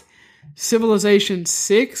 Smite, Civilization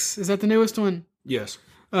 6, is that the newest one? Yes.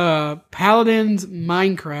 Paladins,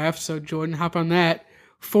 Minecraft, so Jordan, hop on that.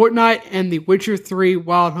 Fortnite, and The Witcher 3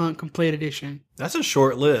 Wild Hunt Complete Edition. That's a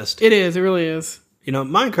short list. It is, it really is.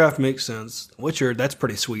 Minecraft makes sense. Witcher, that's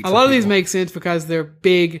pretty sweet. A lot of these make sense because they're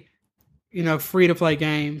big, free to play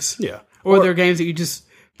games. Yeah. Or they're games that you just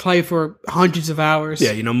play for hundreds of hours.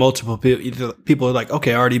 Yeah, multiple people are like,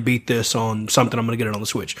 okay, I already beat this on something. I'm going to get it on the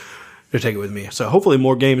Switch to take it with me. So hopefully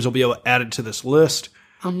more games will be able to add it to this list.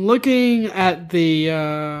 I'm looking at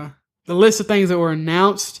the list of things that were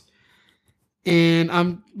announced,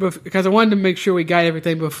 and because I wanted to make sure we got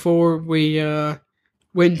everything before we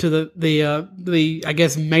went into the I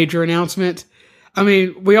guess major announcement. I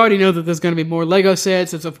mean, we already know that there's going to be more Lego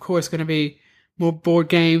sets. There's of course going to be more board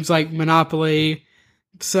games like Monopoly.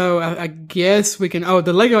 So I guess we can. Oh,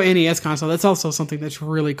 the Lego NES console. That's also something that's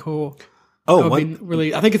really cool. Oh,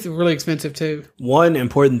 I think it's really expensive too. One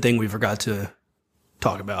important thing we forgot to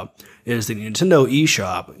talk about is the Nintendo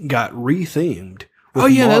eShop got rethemed. Oh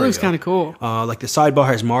yeah, Mario. that looks kind of cool. Like the sidebar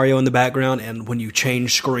has Mario in the background, and when you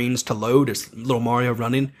change screens to load, it's little Mario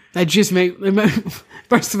running. That just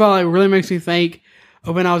first of all, it really makes me think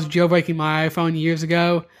of when I was jailbreaking my iPhone years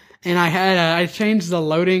ago, and I changed the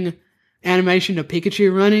loading animation to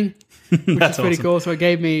Pikachu running, which is pretty cool. So it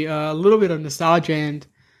gave me a little bit of nostalgia and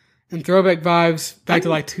throwback vibes back to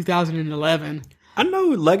like 2011. I know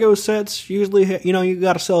Lego sets usually, you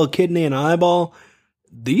got to sell a kidney and an eyeball.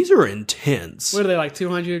 These are intense. What are they, like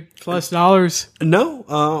 $200+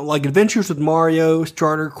 No, like Adventures with Mario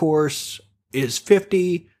Starter Course is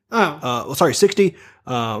 50. Oh, 60.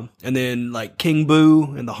 And then like King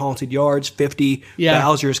Boo and the Haunted Yards 50. Yeah.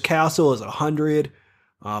 Bowser's Castle is 100.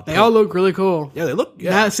 They all look really cool. Yeah, they look. Yeah.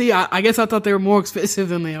 Now, see, I guess I thought they were more expensive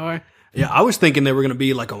than they are. Yeah, I was thinking they were going to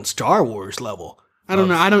be like on Star Wars level. I don't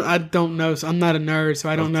know. I don't know. So I'm not a nerd, so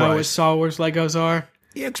I don't know what Star Wars Legos are.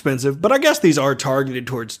 Yeah, expensive, but I guess these are targeted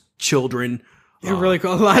towards children. They're really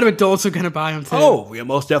cool. A lot of adults are going to buy them too. Oh, yeah,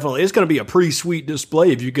 most definitely. It's going to be a pretty sweet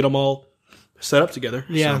display if you get them all set up together.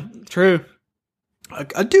 Yeah, true.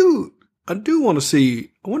 I do want to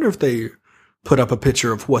see. I wonder if they put up a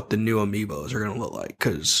picture of what the new amiibos are going to look like,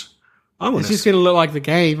 because it's just going to look like the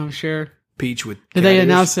game, I'm sure. Peach with. Did they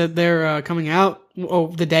announce that they're coming out? Oh,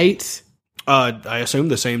 the dates? I assume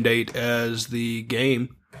the same date as the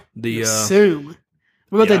game. Assume.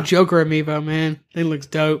 What about that Joker amiibo, man? It looks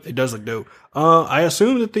dope. It does look dope. I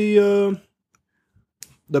assume that the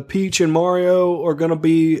Peach and Mario are going to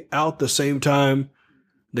be out the same time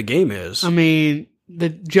the game is. I mean, the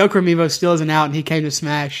Joker amiibo still isn't out, and he came to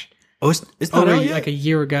Smash. Oh, it's not out yet? Like a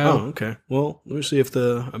year ago. Oh, okay. Well, let me see if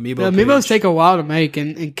the amiibo. The amiibos take a while to make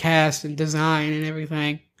and cast and design and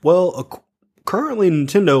everything. Well, currently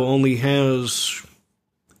Nintendo only has,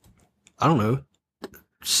 I don't know,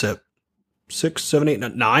 6, 7, 8,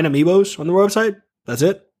 9 amiibos on their website. That's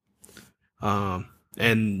it.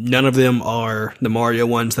 And none of them are the Mario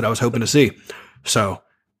ones that I was hoping to see. So,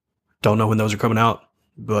 don't know when those are coming out.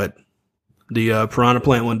 But the Piranha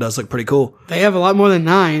Plant one does look pretty cool. They have a lot more than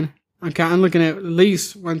 9. I'm looking at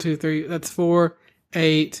least 1, 2, 3. That's 4,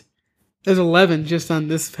 8. There's 11 just on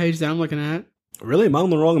this page that I'm looking at. Really? Am I on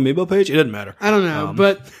the wrong amiibo page? It doesn't matter. I don't know.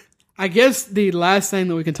 But I guess the last thing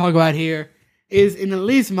that we can talk about here is, in at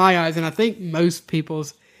least my eyes, and I think most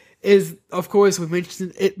people's, is, of course, we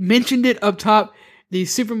mentioned it up top, the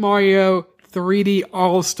Super Mario 3D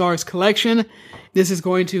All-Stars Collection. This is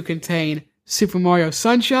going to contain Super Mario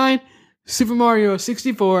Sunshine, Super Mario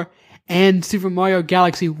 64, and Super Mario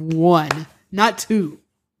Galaxy 1, not 2.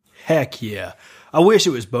 Heck yeah. I wish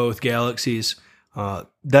it was both galaxies.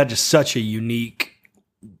 That is such a unique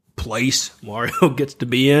place Mario gets to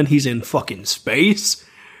be in. He's in fucking space.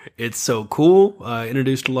 It's so cool.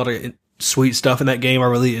 Introduced a lot of sweet stuff in that game. I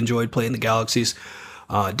really enjoyed playing the galaxies.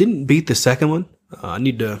 Didn't beat the second one. I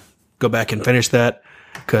need to go back and finish that,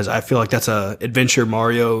 because I feel like that's a adventure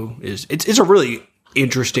Mario is. It's a really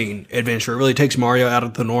interesting adventure. It really takes Mario out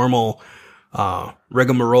of the normal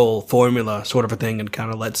rigmarole formula sort of a thing, and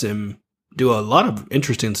kind of lets him do a lot of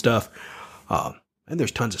interesting stuff. And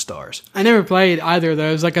there's tons of stars. I never played either of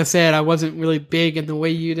those. Like I said, I wasn't really big in the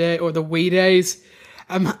Wii U day or the Wii days.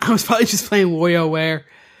 I was probably just playing WarioWare.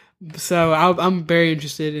 So I'm very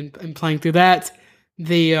interested in playing through that.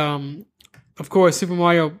 Of course, Super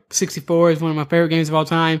Mario 64 is one of my favorite games of all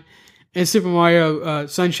time. And Super Mario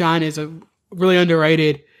Sunshine is a really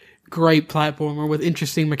underrated, great platformer with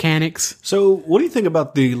interesting mechanics. So what do you think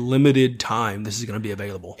about the limited time this is going to be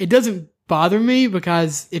available? It doesn't bother me,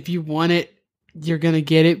 because if you want it, you're going to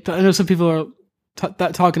get it. I know some people are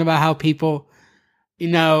talking about how people,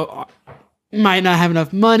 might not have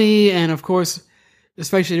enough money. And of course,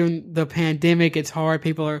 especially during the pandemic, it's hard.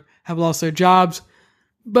 People have lost their jobs.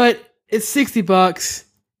 But it's $60.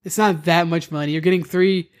 It's not that much money. You're getting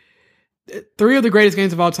three of the greatest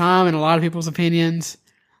games of all time in a lot of people's opinions.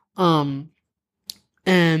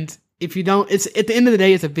 And if you don't, it's at the end of the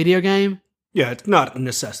day, it's a video game. Yeah, it's not a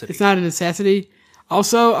necessity. It's not a necessity.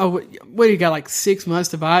 Also, what do you got, like 6 months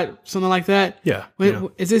to buy it? Something like that? Yeah. When,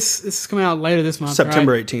 is this is coming out later this month,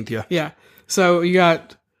 September right? 18th, yeah. Yeah. So you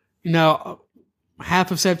got,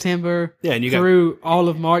 half of September and you through all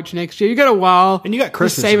of March next year. You got a while. And you got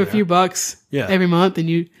Christmas. You save a few bucks every month, and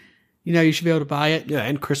you should be able to buy it. Yeah,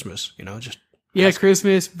 and Christmas, just. Yeah,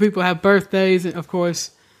 Christmas. People have birthdays, of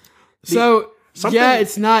course.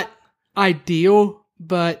 It's not ideal,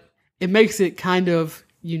 but it makes it kind of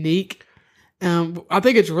unique. I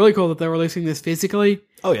think it's really cool that they're releasing this physically.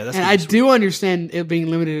 Oh, yeah. And I do understand it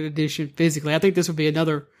being limited edition physically. I think this would be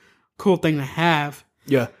another cool thing to have.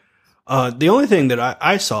 Yeah. The only thing that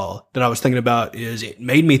I saw that I was thinking about is it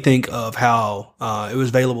made me think of how it was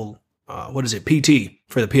available, PT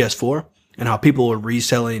for the PS4, and how people were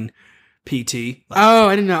reselling PT.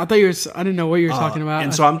 I didn't know. I didn't know what you were talking about.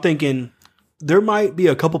 And so I'm thinking there might be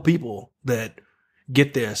a couple people that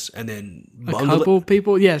get this and then bundle it.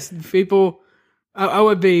 People? Yes. People. I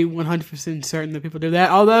would be 100% certain that people do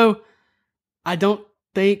that. Although, I don't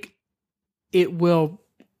think it will.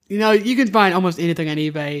 You can find almost anything on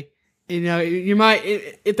eBay. You might,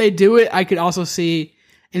 if they do it, I could also see,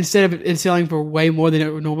 instead of it selling for way more than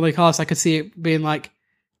it would normally cost, I could see it being like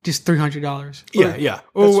just $300. Yeah.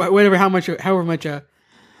 Or whatever, however much a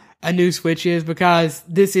new Switch is, because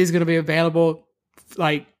this is going to be available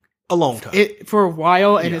like a long time. For a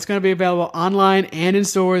while, and it's going to be available online and in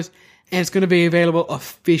stores, and it's going to be available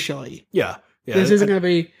officially. Yeah. This isn't going to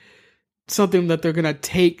be something that they're going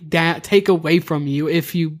to take away from you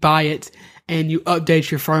if you buy it and you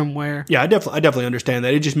update your firmware. Yeah, I definitely understand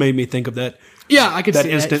that. It just made me think of that. Yeah, I could see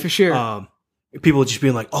that for sure. People just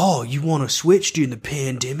being like, "Oh, you want to switch during the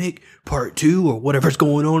pandemic part 2 or whatever's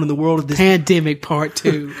going on in the world of this pandemic part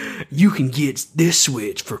 2. You can get this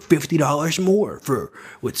Switch for $50 more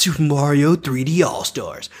with Super Mario 3D All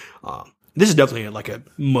Stars." This is definitely like a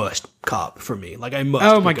must cop for me. Like I must.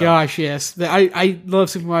 Oh my gosh, yes! I love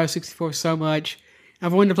Super Mario 64 so much.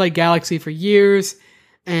 I've wanted to play Galaxy for years,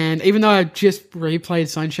 and even though I just replayed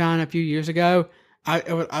Sunshine a few years ago, it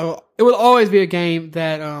will always be a game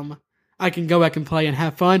that I can go back and play and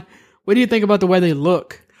have fun. What do you think about the way they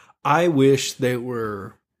look? I wish they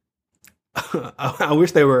were. I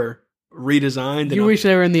wish they were redesigned. You wish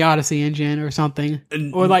they were in the Odyssey engine or something,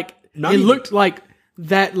 or like looked like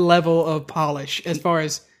that level of polish as far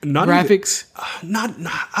as graphics.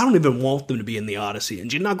 I don't even want them to be in the Odyssey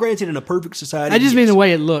engine. Now, granted, in a perfect society, I just mean the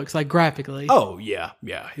way it looks, like graphically. Oh yeah.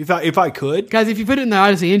 If I could, guys, if you put it in the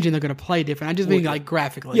Odyssey engine, they're going to play different. I just mean like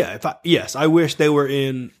graphically. Yeah. I wish they were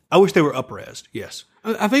up-resed. Yes.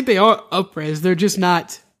 I think they are up-res. They're just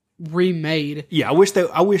not remade. Yeah. I wish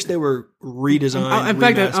they were redesigned. In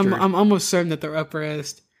fact, I'm almost certain that they're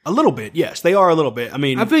up-resed. A little bit, yes, they are a little bit. I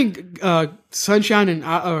mean, I think Sunshine and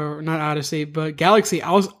or not Odyssey, but Galaxy,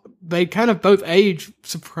 they kind of both age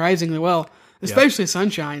surprisingly well, especially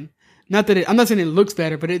Sunshine. Not that I'm not saying it looks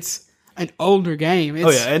better, but it's an older game.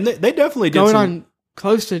 It's and they definitely did going on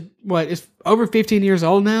close to it's over 15 years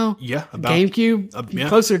old now. Yeah, about GameCube,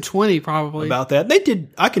 closer to 20 probably. About that, they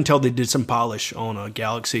did. I can tell they did some polish on a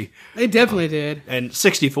Galaxy. They definitely did. And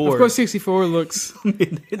 64, of course, 64 looks.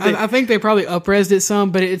 I think they probably up-resed it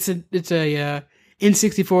some, but it's a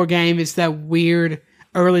N64 game. It's that weird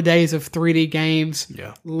early days of 3D games.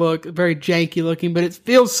 Yeah, look very janky looking, but it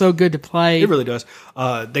feels so good to play. It really does.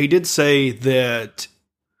 They did say that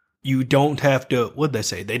you don't have to. What did they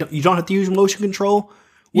say? You don't have to use motion control.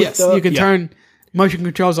 Yes, you can turn motion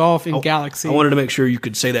controls off in Galaxy. I wanted to make sure you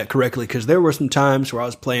could say that correctly, because there were some times where I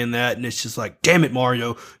was playing that and it's just like, damn it,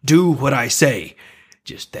 Mario, do what I say.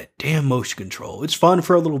 Just that damn motion control. It's fun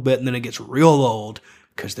for a little bit and then it gets real old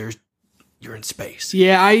because you're in space.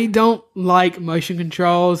 Yeah, I don't like motion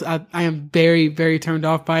controls. I am very, very turned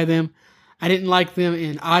off by them. I didn't like them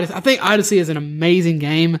in Odyssey. I think Odyssey is an amazing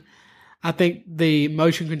game. I think the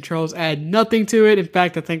motion controls add nothing to it. In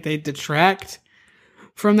fact, I think they detract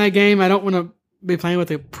from that game. I don't want to be playing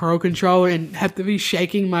with a pro controller and have to be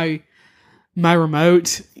shaking my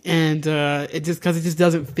remote, and it just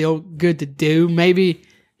doesn't feel good to do. Maybe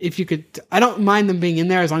if you could, I don't mind them being in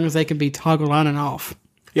there as long as they can be toggled on and off.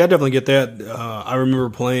 Yeah, I definitely get that. I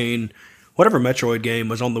remember playing whatever Metroid game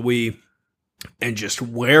was on the Wii and just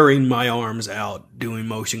wearing my arms out doing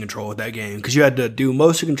motion control with that game, because you had to do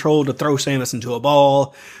motion control to throw Samus into a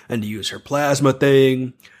ball and to use her plasma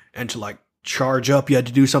thing, and to like charge up you had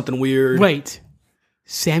to do something weird. Wait,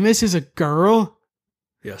 Samus is a girl?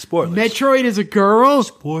 Yeah, spoilers. Metroid is a girl?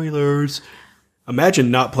 Spoilers.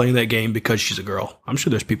 Imagine not playing that game because she's a girl. I'm sure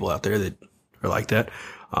there's people out there that are like that.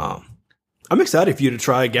 I'm excited for you to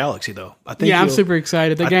try Galaxy, though. I think I'm super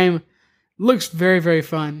excited. The game looks very, very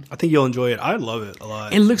fun. I think you'll enjoy it. I love it a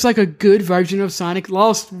lot. It looks like a good version of Sonic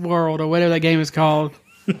Lost World or whatever that game is called.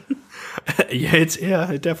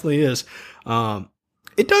 It definitely is.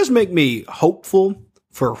 It does make me hopeful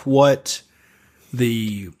for what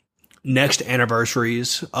the next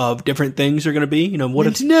anniversaries of different things are going to be. You know, what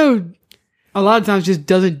if Nintendo a lot of times just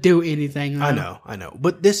doesn't do anything. Though. I know.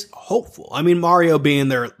 But this hopeful. I mean, Mario being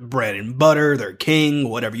their bread and butter, their king,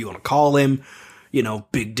 whatever you want to call him, you know,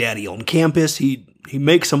 Big Daddy on campus. He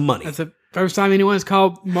makes some money. That's the first time anyone's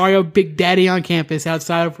called Mario Big Daddy on campus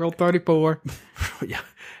outside of World 34. Yeah.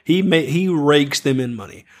 He rakes them in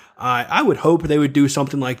money. I would hope they would do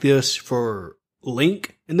something like this for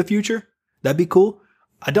Link in the future. That'd be cool.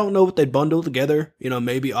 I don't know what they'd bundle together. You know,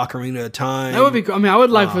 maybe Ocarina of Time. That would be cool. I mean, I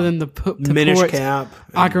would like for them to Minish port Cap,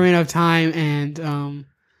 Ocarina of Time and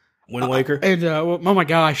Wind Waker. Oh my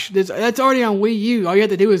gosh, that's already on Wii U. All you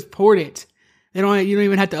have to do is port it. You don't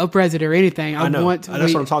even have to up-res it or anything. I know. That's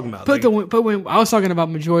what I'm talking about. I was talking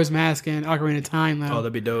about Majora's Mask and Ocarina of Time though. Oh,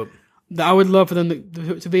 that'd be dope. I would love for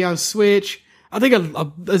them to be on Switch. I think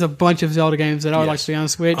there's a bunch of Zelda games that I would like to be on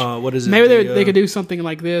Switch. What is it? Maybe they could do something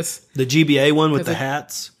like this. The GBA one with the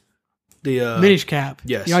hats. The Minish Cap.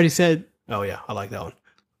 Yes. You already said. Oh yeah, I like that one.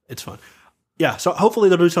 It's fun. Yeah, so hopefully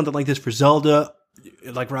they'll do something like this for Zelda,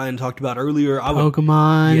 like Ryan talked about earlier.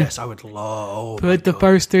 Pokemon. Yes, I would love. Put the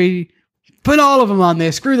first 3. Put all of them on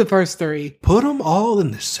there. Screw the first 3. Put them all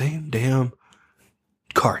in the same damn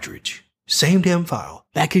cartridge, same damn file.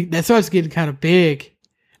 That starts getting kind of big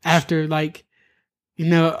after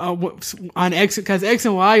on X, because X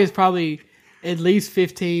and Y is probably at least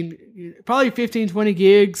 15, 20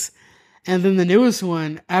 gigs. And then the newest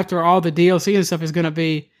one, after all the DLC and stuff, is going to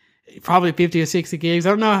be probably 50 or 60 gigs. I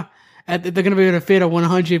don't know. They're going to be able to fit a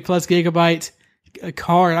 100 plus gigabyte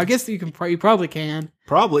card. I guess you probably can.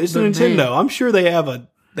 Probably. It's Nintendo. I'm sure they have a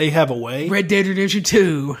way. Red Dead Redemption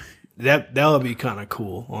 2. That would be kind of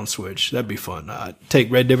cool on Switch. That'd be fun.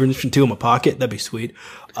 Take Red Dead Redemption 2 in my pocket. That'd be sweet.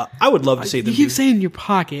 I would love to see them. You keep saying your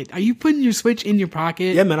pocket. Are you putting your Switch in your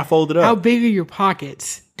pocket? Yeah, man. I fold it up. How big are your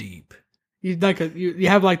pockets? Deep. You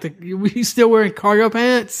still wearing cargo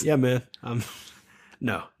pants? Yeah, man.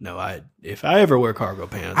 No. If I ever wear cargo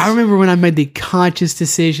pants, I remember when I made the conscious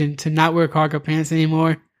decision to not wear cargo pants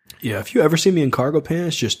anymore. Yeah, if you ever see me in cargo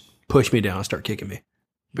pants, just push me down and start kicking me.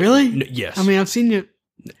 Really? Yes. I mean, I've seen you.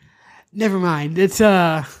 Never mind. It's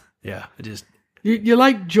Yeah, I just. You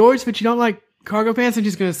like jorts, but you don't like cargo pants. I'm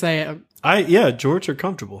just gonna say it. Jorts are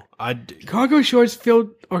comfortable. Cargo shorts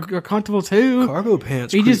are comfortable too. Cargo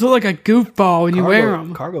pants. You just look like a goofball when you wear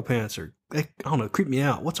them. Cargo pants I don't know, creep me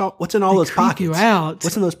out. What's in all those pockets? You out.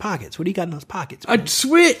 What's in those pockets? What do you got in those pockets? A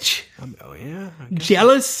Switch. Oh yeah.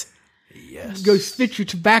 Jealous? Yes. Go spit your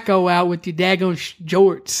tobacco out with your daggone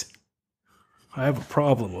jorts. I have a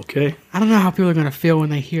problem, okay? I don't know how people are going to feel when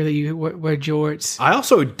they hear that you wear jorts. I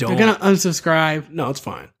also don't. They're going to unsubscribe. No, it's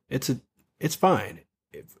fine. It's fine.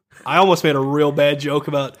 I almost made a real bad joke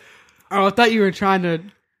about. Oh, I thought you were trying to.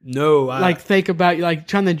 No, think about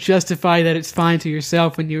trying to justify that it's fine to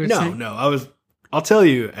yourself when you were saying. No. I'll tell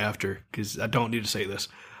you after because I don't need to say this.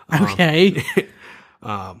 Okay.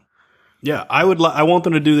 Yeah, I want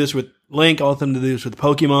them to do this with Link. I want them to do this with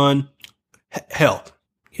Pokemon. Hell,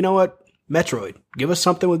 you know what? Metroid. Give us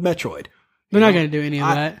something with Metroid. They're not going to do any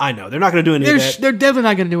of that. I know. They're not going to do any of that. They're definitely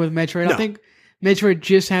not going to do it with Metroid. No. I think Metroid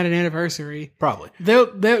just had an anniversary. Probably.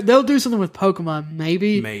 They'll do something with Pokemon,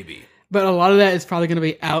 maybe. Maybe. But a lot of that is probably going to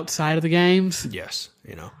be outside of the games. Yes,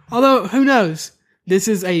 Although, who knows? This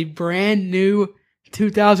is a brand new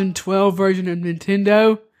 2012 version of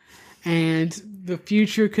Nintendo, and the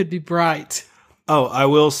future could be bright. Oh, I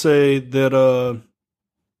will say that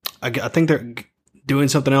I think they're doing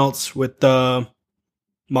something else with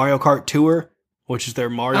Mario Kart Tour, which is their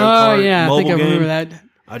Mario Kart yeah, mobile I think I remember game. that.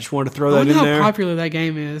 I just wanted to throw that in how there. How popular that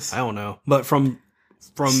game is. I don't know, but from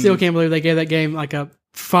still can't believe they gave that game like a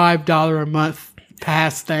 $5 a month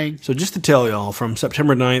pass thing. So just to tell y'all, from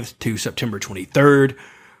September 9th to September 23rd,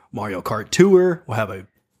 Mario Kart Tour will have a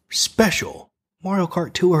special Mario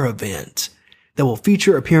Kart Tour event that will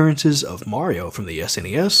feature appearances of Mario from the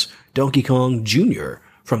SNES, Donkey Kong Jr.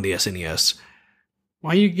 from the SNES.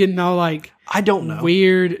 Why are you getting all I don't know.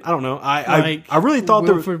 Weird. I don't know. I really thought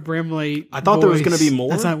Wilford Brimley. I thought there was going to be more.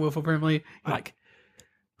 That's not Wilford Brimley.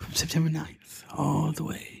 From September 9th all the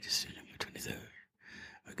way to September 23rd.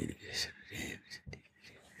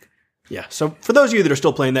 Yeah. So for those of you that are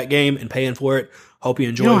still playing that game and paying for it, hope you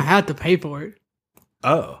enjoy. You don't have to pay for it.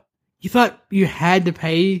 Oh. You thought you had to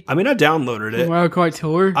pay I mean, I downloaded for it. Mario Kart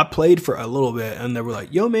Tour? I played for a little bit, and they were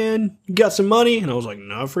like, "Yo, man, you got some money?" And I was like,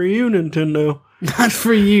 "Not for you, Nintendo." Not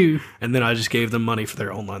for you. And then I just gave them money for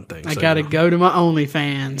their online thing. I so, gotta go to my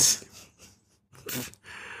OnlyFans.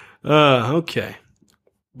 Okay,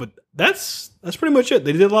 but that's pretty much it.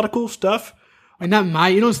 They did a lot of cool stuff. Like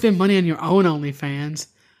you don't spend money on your own OnlyFans.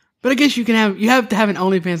 But I guess you have to have an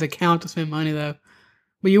OnlyFans account to spend money though.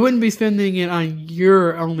 But you wouldn't be spending it on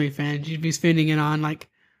your OnlyFans. You'd be spending it on like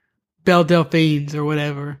Belle Delphines or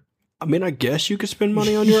whatever. I mean, I guess you could spend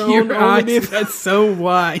money on your own. That's so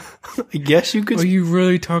why. I guess you could. Are you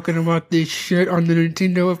really talking about this shit on the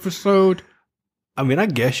Nintendo episode? I mean, I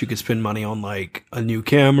guess you could spend money on like a new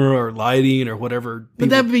camera or lighting or whatever. But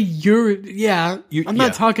that'd be I'm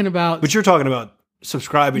not talking about. But you're talking about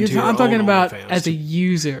subscribing to. I'm talking about OnlyFans. as a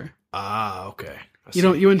user. Ah, okay. You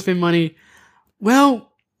wouldn't spend money. Well,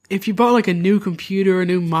 if you bought like a new computer, or a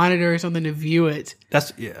new monitor, or something to view it.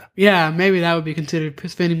 Yeah, maybe that would be considered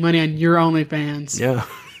spending money on your OnlyFans. Yeah.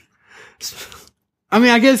 I mean,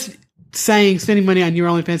 I guess saying spending money on your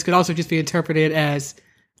OnlyFans could also just be interpreted as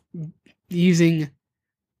using.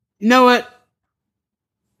 You know what?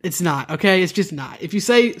 It's not, okay? It's just not. If you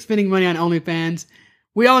say spending money on OnlyFans,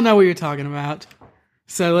 we all know what you're talking about.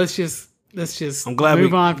 So let's just I'm glad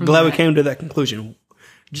move on from that. we came to that conclusion.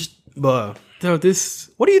 So this.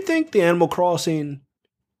 What do you think the Animal Crossing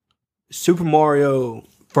Super Mario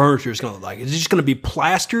furniture is going to look like? Is it just going to be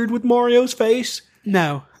plastered with Mario's face?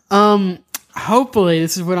 No. Hopefully,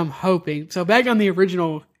 this is what I'm hoping. So back on the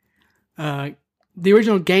original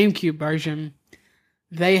GameCube version,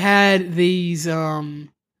 they had these. You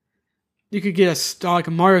could get a star, like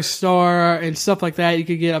a Mario star, and stuff like that. You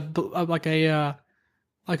could get a block.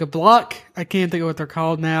 I can't think of what they're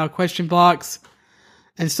called now. Question blocks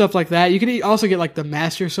and stuff like that. You could also get like the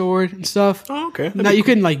Master Sword and stuff. Oh, okay. Now you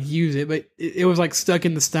couldn't like use it, but it was like stuck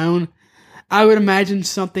in the stone. I would imagine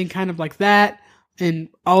something kind of like that, and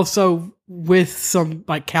also with some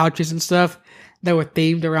like couches and stuff that were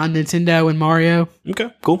themed around Nintendo and Mario.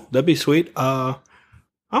 Okay, cool. That'd be sweet. I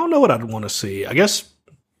don't know what I'd want to see. I guess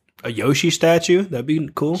a Yoshi statue. That'd be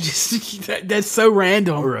cool. That's so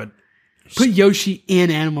random. Or put Yoshi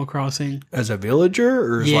in Animal Crossing as a villager,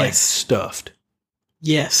 or yes. like stuffed.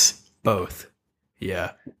 Yes, both.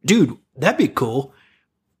 Yeah, dude, that'd be cool.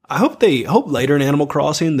 I hope later in Animal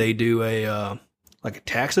Crossing they do a like a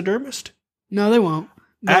taxidermist. No, they won't.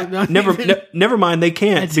 Never mind. They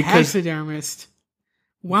can't because taxidermist.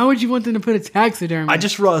 Why would you want them to put a taxidermist? I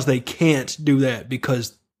just realized they can't do that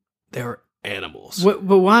because they're animals. But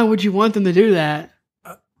why would you want them to do that?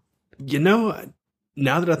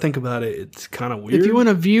 Now that I think about it, it's kind of weird. If you want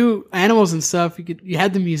to view animals and stuff, you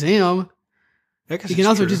had the museum. You can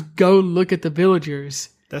also just go look at the villagers.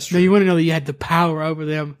 That's true. No, you want to know that you had the power over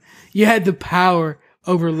them. You had the power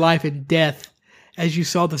over life and death as you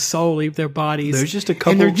saw the soul leave their bodies. There's just a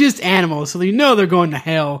couple, and they're just animals, so they're going to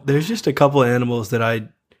hell. There's just a couple of animals that I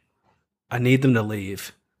need them to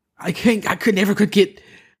leave. I never could get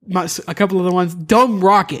a couple of the ones. Dumb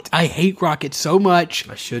Rocket. I hate Rocket so much.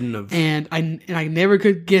 I shouldn't have. And I never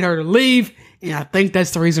could get her to leave. And I think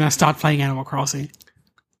that's the reason I stopped playing Animal Crossing.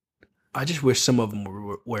 I just wish some of them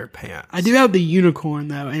would wear pants. I do have the unicorn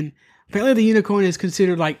though, and apparently the unicorn is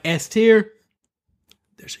considered like S tier.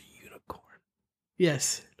 There's a unicorn.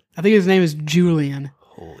 Yes, I think his name is Julian.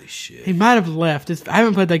 Holy shit! He might have left. I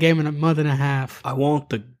haven't played that game in a month and a half. I want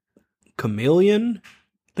the chameleon.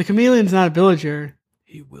 The chameleon's not a villager.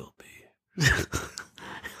 He will be.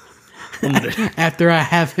 After I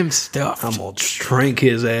have him stuffed. I'm going to shrink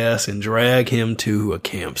his ass and drag him to a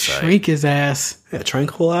campsite. Shrink his ass? Yeah,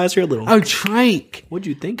 tranquilizer, little. Oh, trank. What'd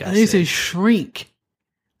you think I said? You said? said shrink.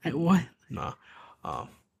 Like, what? Nah.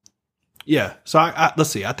 Yeah, so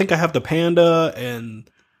let's see. I think I have the panda and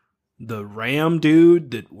the ram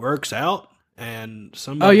dude that works out and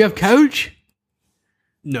some. Oh, you have Coach?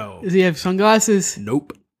 No. Does he have sunglasses?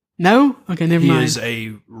 Nope. No? Okay, never mind. He is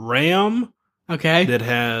a ram. Okay. That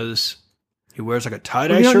has. He wears like a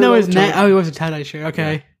tie-dye shirt. You don't know his name. Oh, he wears a tie-dye shirt.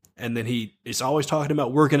 Okay. Yeah. And then he's always talking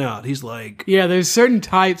about working out. He's like... Yeah, there's certain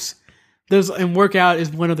types. And workout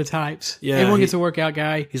is one of the types. Yeah, everyone gets a workout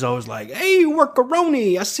guy. He's always like, hey,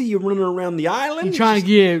 workaroni, I see you running around the island. You trying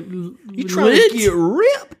to get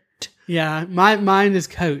ripped? Yeah, mine is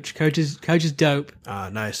Coach. Coach is dope.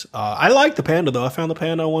 Nice. I like the panda, though. I found the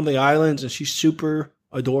panda on one of the islands, and she's super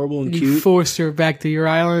adorable and cute. You forced her back to your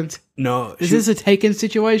island? No. Is this a taken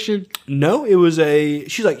situation? No, it was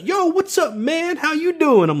she's like, yo, what's up, man? How you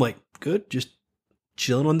doing? I'm like, good, just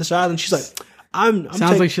chilling on this island. She's like,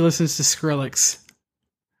 Sounds like she listens to Skrillex.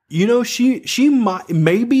 You know, she might,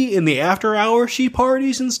 maybe in the after hour she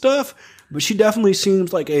parties and stuff, but she definitely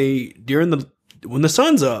seems like when the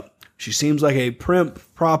sun's up, she seems like a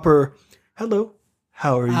proper, hello,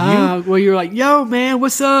 how are you? Well, you're like, yo, man,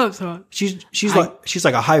 what's up? So She's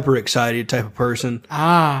like a hyper excited type of person.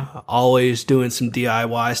 Always doing some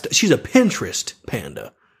DIY stuff. She's a Pinterest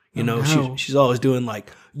panda. You know, she's always doing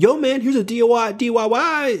like, yo, man, here's a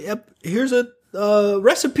DIY. Here's a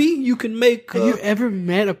recipe you can make. Have you ever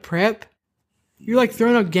met a prep? You're like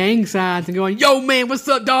throwing up gang signs and going, yo, man, what's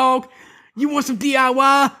up, dog? You want some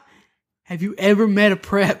DIY? Have you ever met a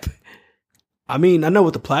prep? I mean, I know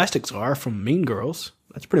what the plastics are from Mean Girls.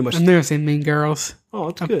 That's pretty much. I've never seen Mean Girls. Oh,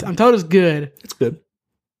 it's good. I'm told it's good. It's good.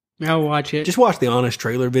 I'll watch it. Just watch the honest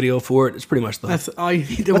trailer video for it. It's pretty much that's all you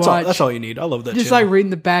need to watch. That's all you need. I love that. Just channel. like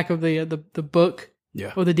reading the back of the book.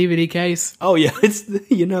 Yeah. Or the DVD case. Oh yeah, it's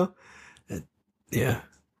yeah,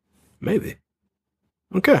 maybe.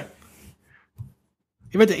 Okay.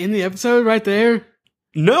 You about to end the episode right there?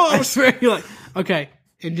 No, I swear you're like, okay,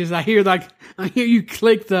 and just I hear you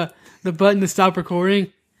click the button to stop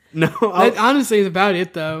recording. No, that honestly is about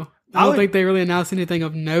it though. I don't think they really announced anything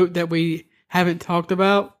of note that we haven't talked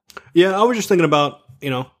about. Yeah, I was just thinking about,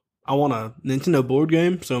 I want a Nintendo board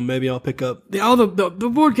game, so maybe I'll pick up. All the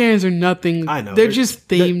board games are nothing. I know they're just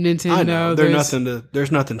themed Nintendo. I know.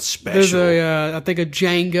 There's nothing special. There's I think a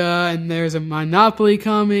Jenga and there's a Monopoly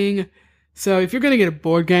coming. So if you're gonna get a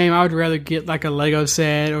board game, I would rather get like a Lego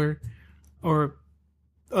set or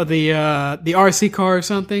the RC car or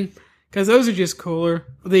something, because those are just cooler.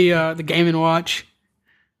 The Game and Watch.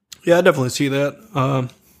 Yeah, I definitely see that.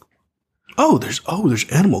 There's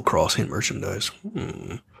Animal Crossing merchandise.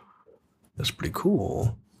 That's pretty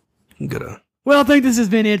cool. Well, I think this has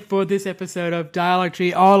been it for this episode of Dialogue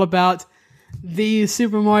Tree, all about the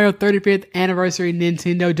Super Mario 35th Anniversary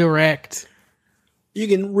Nintendo Direct. You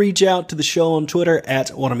can reach out to the show on Twitter at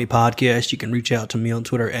WhatAmePodcast. You can reach out to me on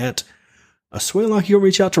Twitter at Asuela. You'll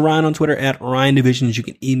reach out to Ryan on Twitter at RyanDivisions. You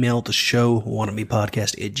can email the show,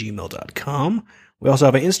 whatamepodcast@gmail.com. We also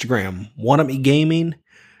have an Instagram, WhatAmeGaming.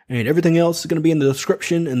 And everything else is going to be in the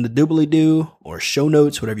description and the doobly-doo or show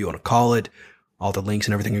notes, whatever you want to call it. All the links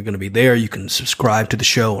and everything are going to be there. You can subscribe to the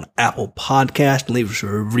show on Apple Podcast and leave us a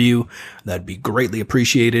review. That'd be greatly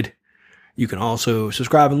appreciated. You can also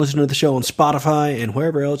subscribe and listen to the show on Spotify and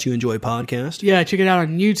wherever else you enjoy podcasts. Yeah, check it out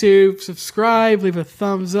on YouTube. Subscribe. Leave a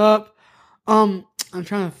thumbs up. I'm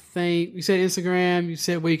trying to think. You said Instagram. You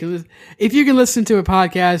said where you can listen. If you can listen to a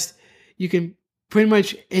podcast, you can pretty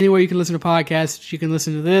much anywhere you can listen to podcasts, you can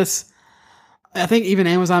listen to this. I think even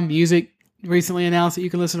Amazon Music recently announced that you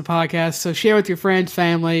can listen to podcasts. So share with your friends,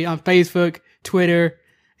 family on Facebook, Twitter,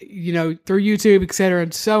 through YouTube, etc.,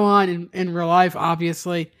 and so on. In real life,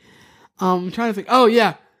 obviously. I'm trying to think. Oh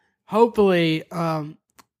yeah, hopefully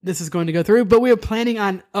this is going to go through. But we are planning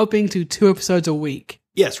on upping to 2 episodes a week.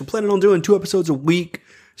 Yes, we're planning on doing 2 episodes a week.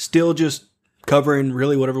 Still just covering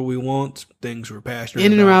really whatever we want, things we're passionate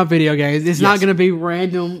in and about. around video games. It's not going to be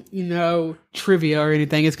random, trivia or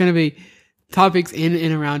anything. It's going to be topics in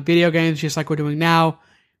and around video games, just like we're doing now.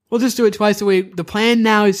 We'll just do it twice a week. The plan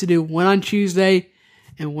now is to do one on Tuesday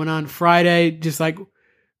and one on Friday, just like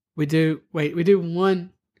we do. We do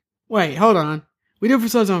one. Wait, hold on. We do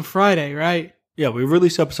episodes on Friday, right? Yeah, we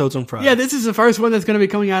release episodes on Friday. Yeah, this is the first one that's going to be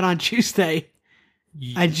coming out on Tuesday.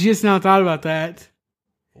 I just now thought about that.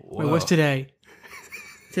 Wait, what's today?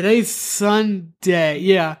 Today's Sunday.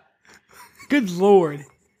 Yeah. Good Lord.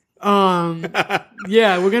 Yeah,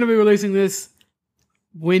 we're going to be releasing this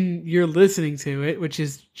when you're listening to it, which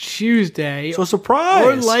is Tuesday. So surprise.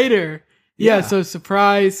 Or later. Yeah, so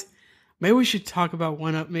surprise. Maybe we should talk about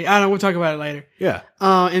One Up Me. I don't know, we'll talk about it later. Yeah.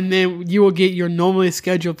 And then you will get your normally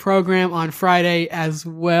scheduled program on Friday as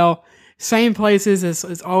well. Same places as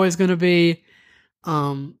it's always going to be.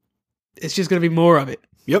 It's just going to be more of it.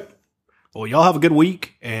 Yep. Well, y'all have a good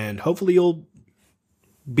week, and hopefully you'll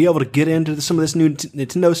be able to get into some of this new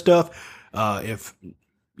Nintendo stuff. If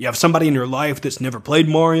you have somebody in your life that's never played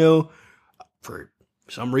Mario for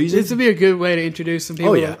some reason, this would be a good way to introduce some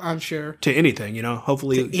people, I'm sure. To anything,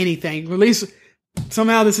 hopefully. To anything. Release,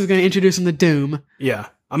 somehow this is going to introduce them to Doom. Yeah.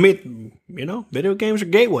 I mean, video games are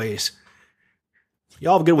gateways.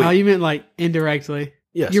 Y'all have a good week. Oh, you meant like indirectly.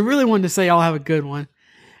 Yes. You really wanted to say y'all have a good one.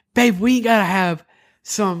 Babe, we got to have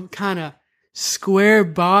some kind of square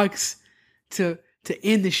box to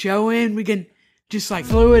end the show in. We can just like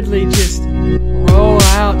fluidly just roll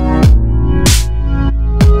out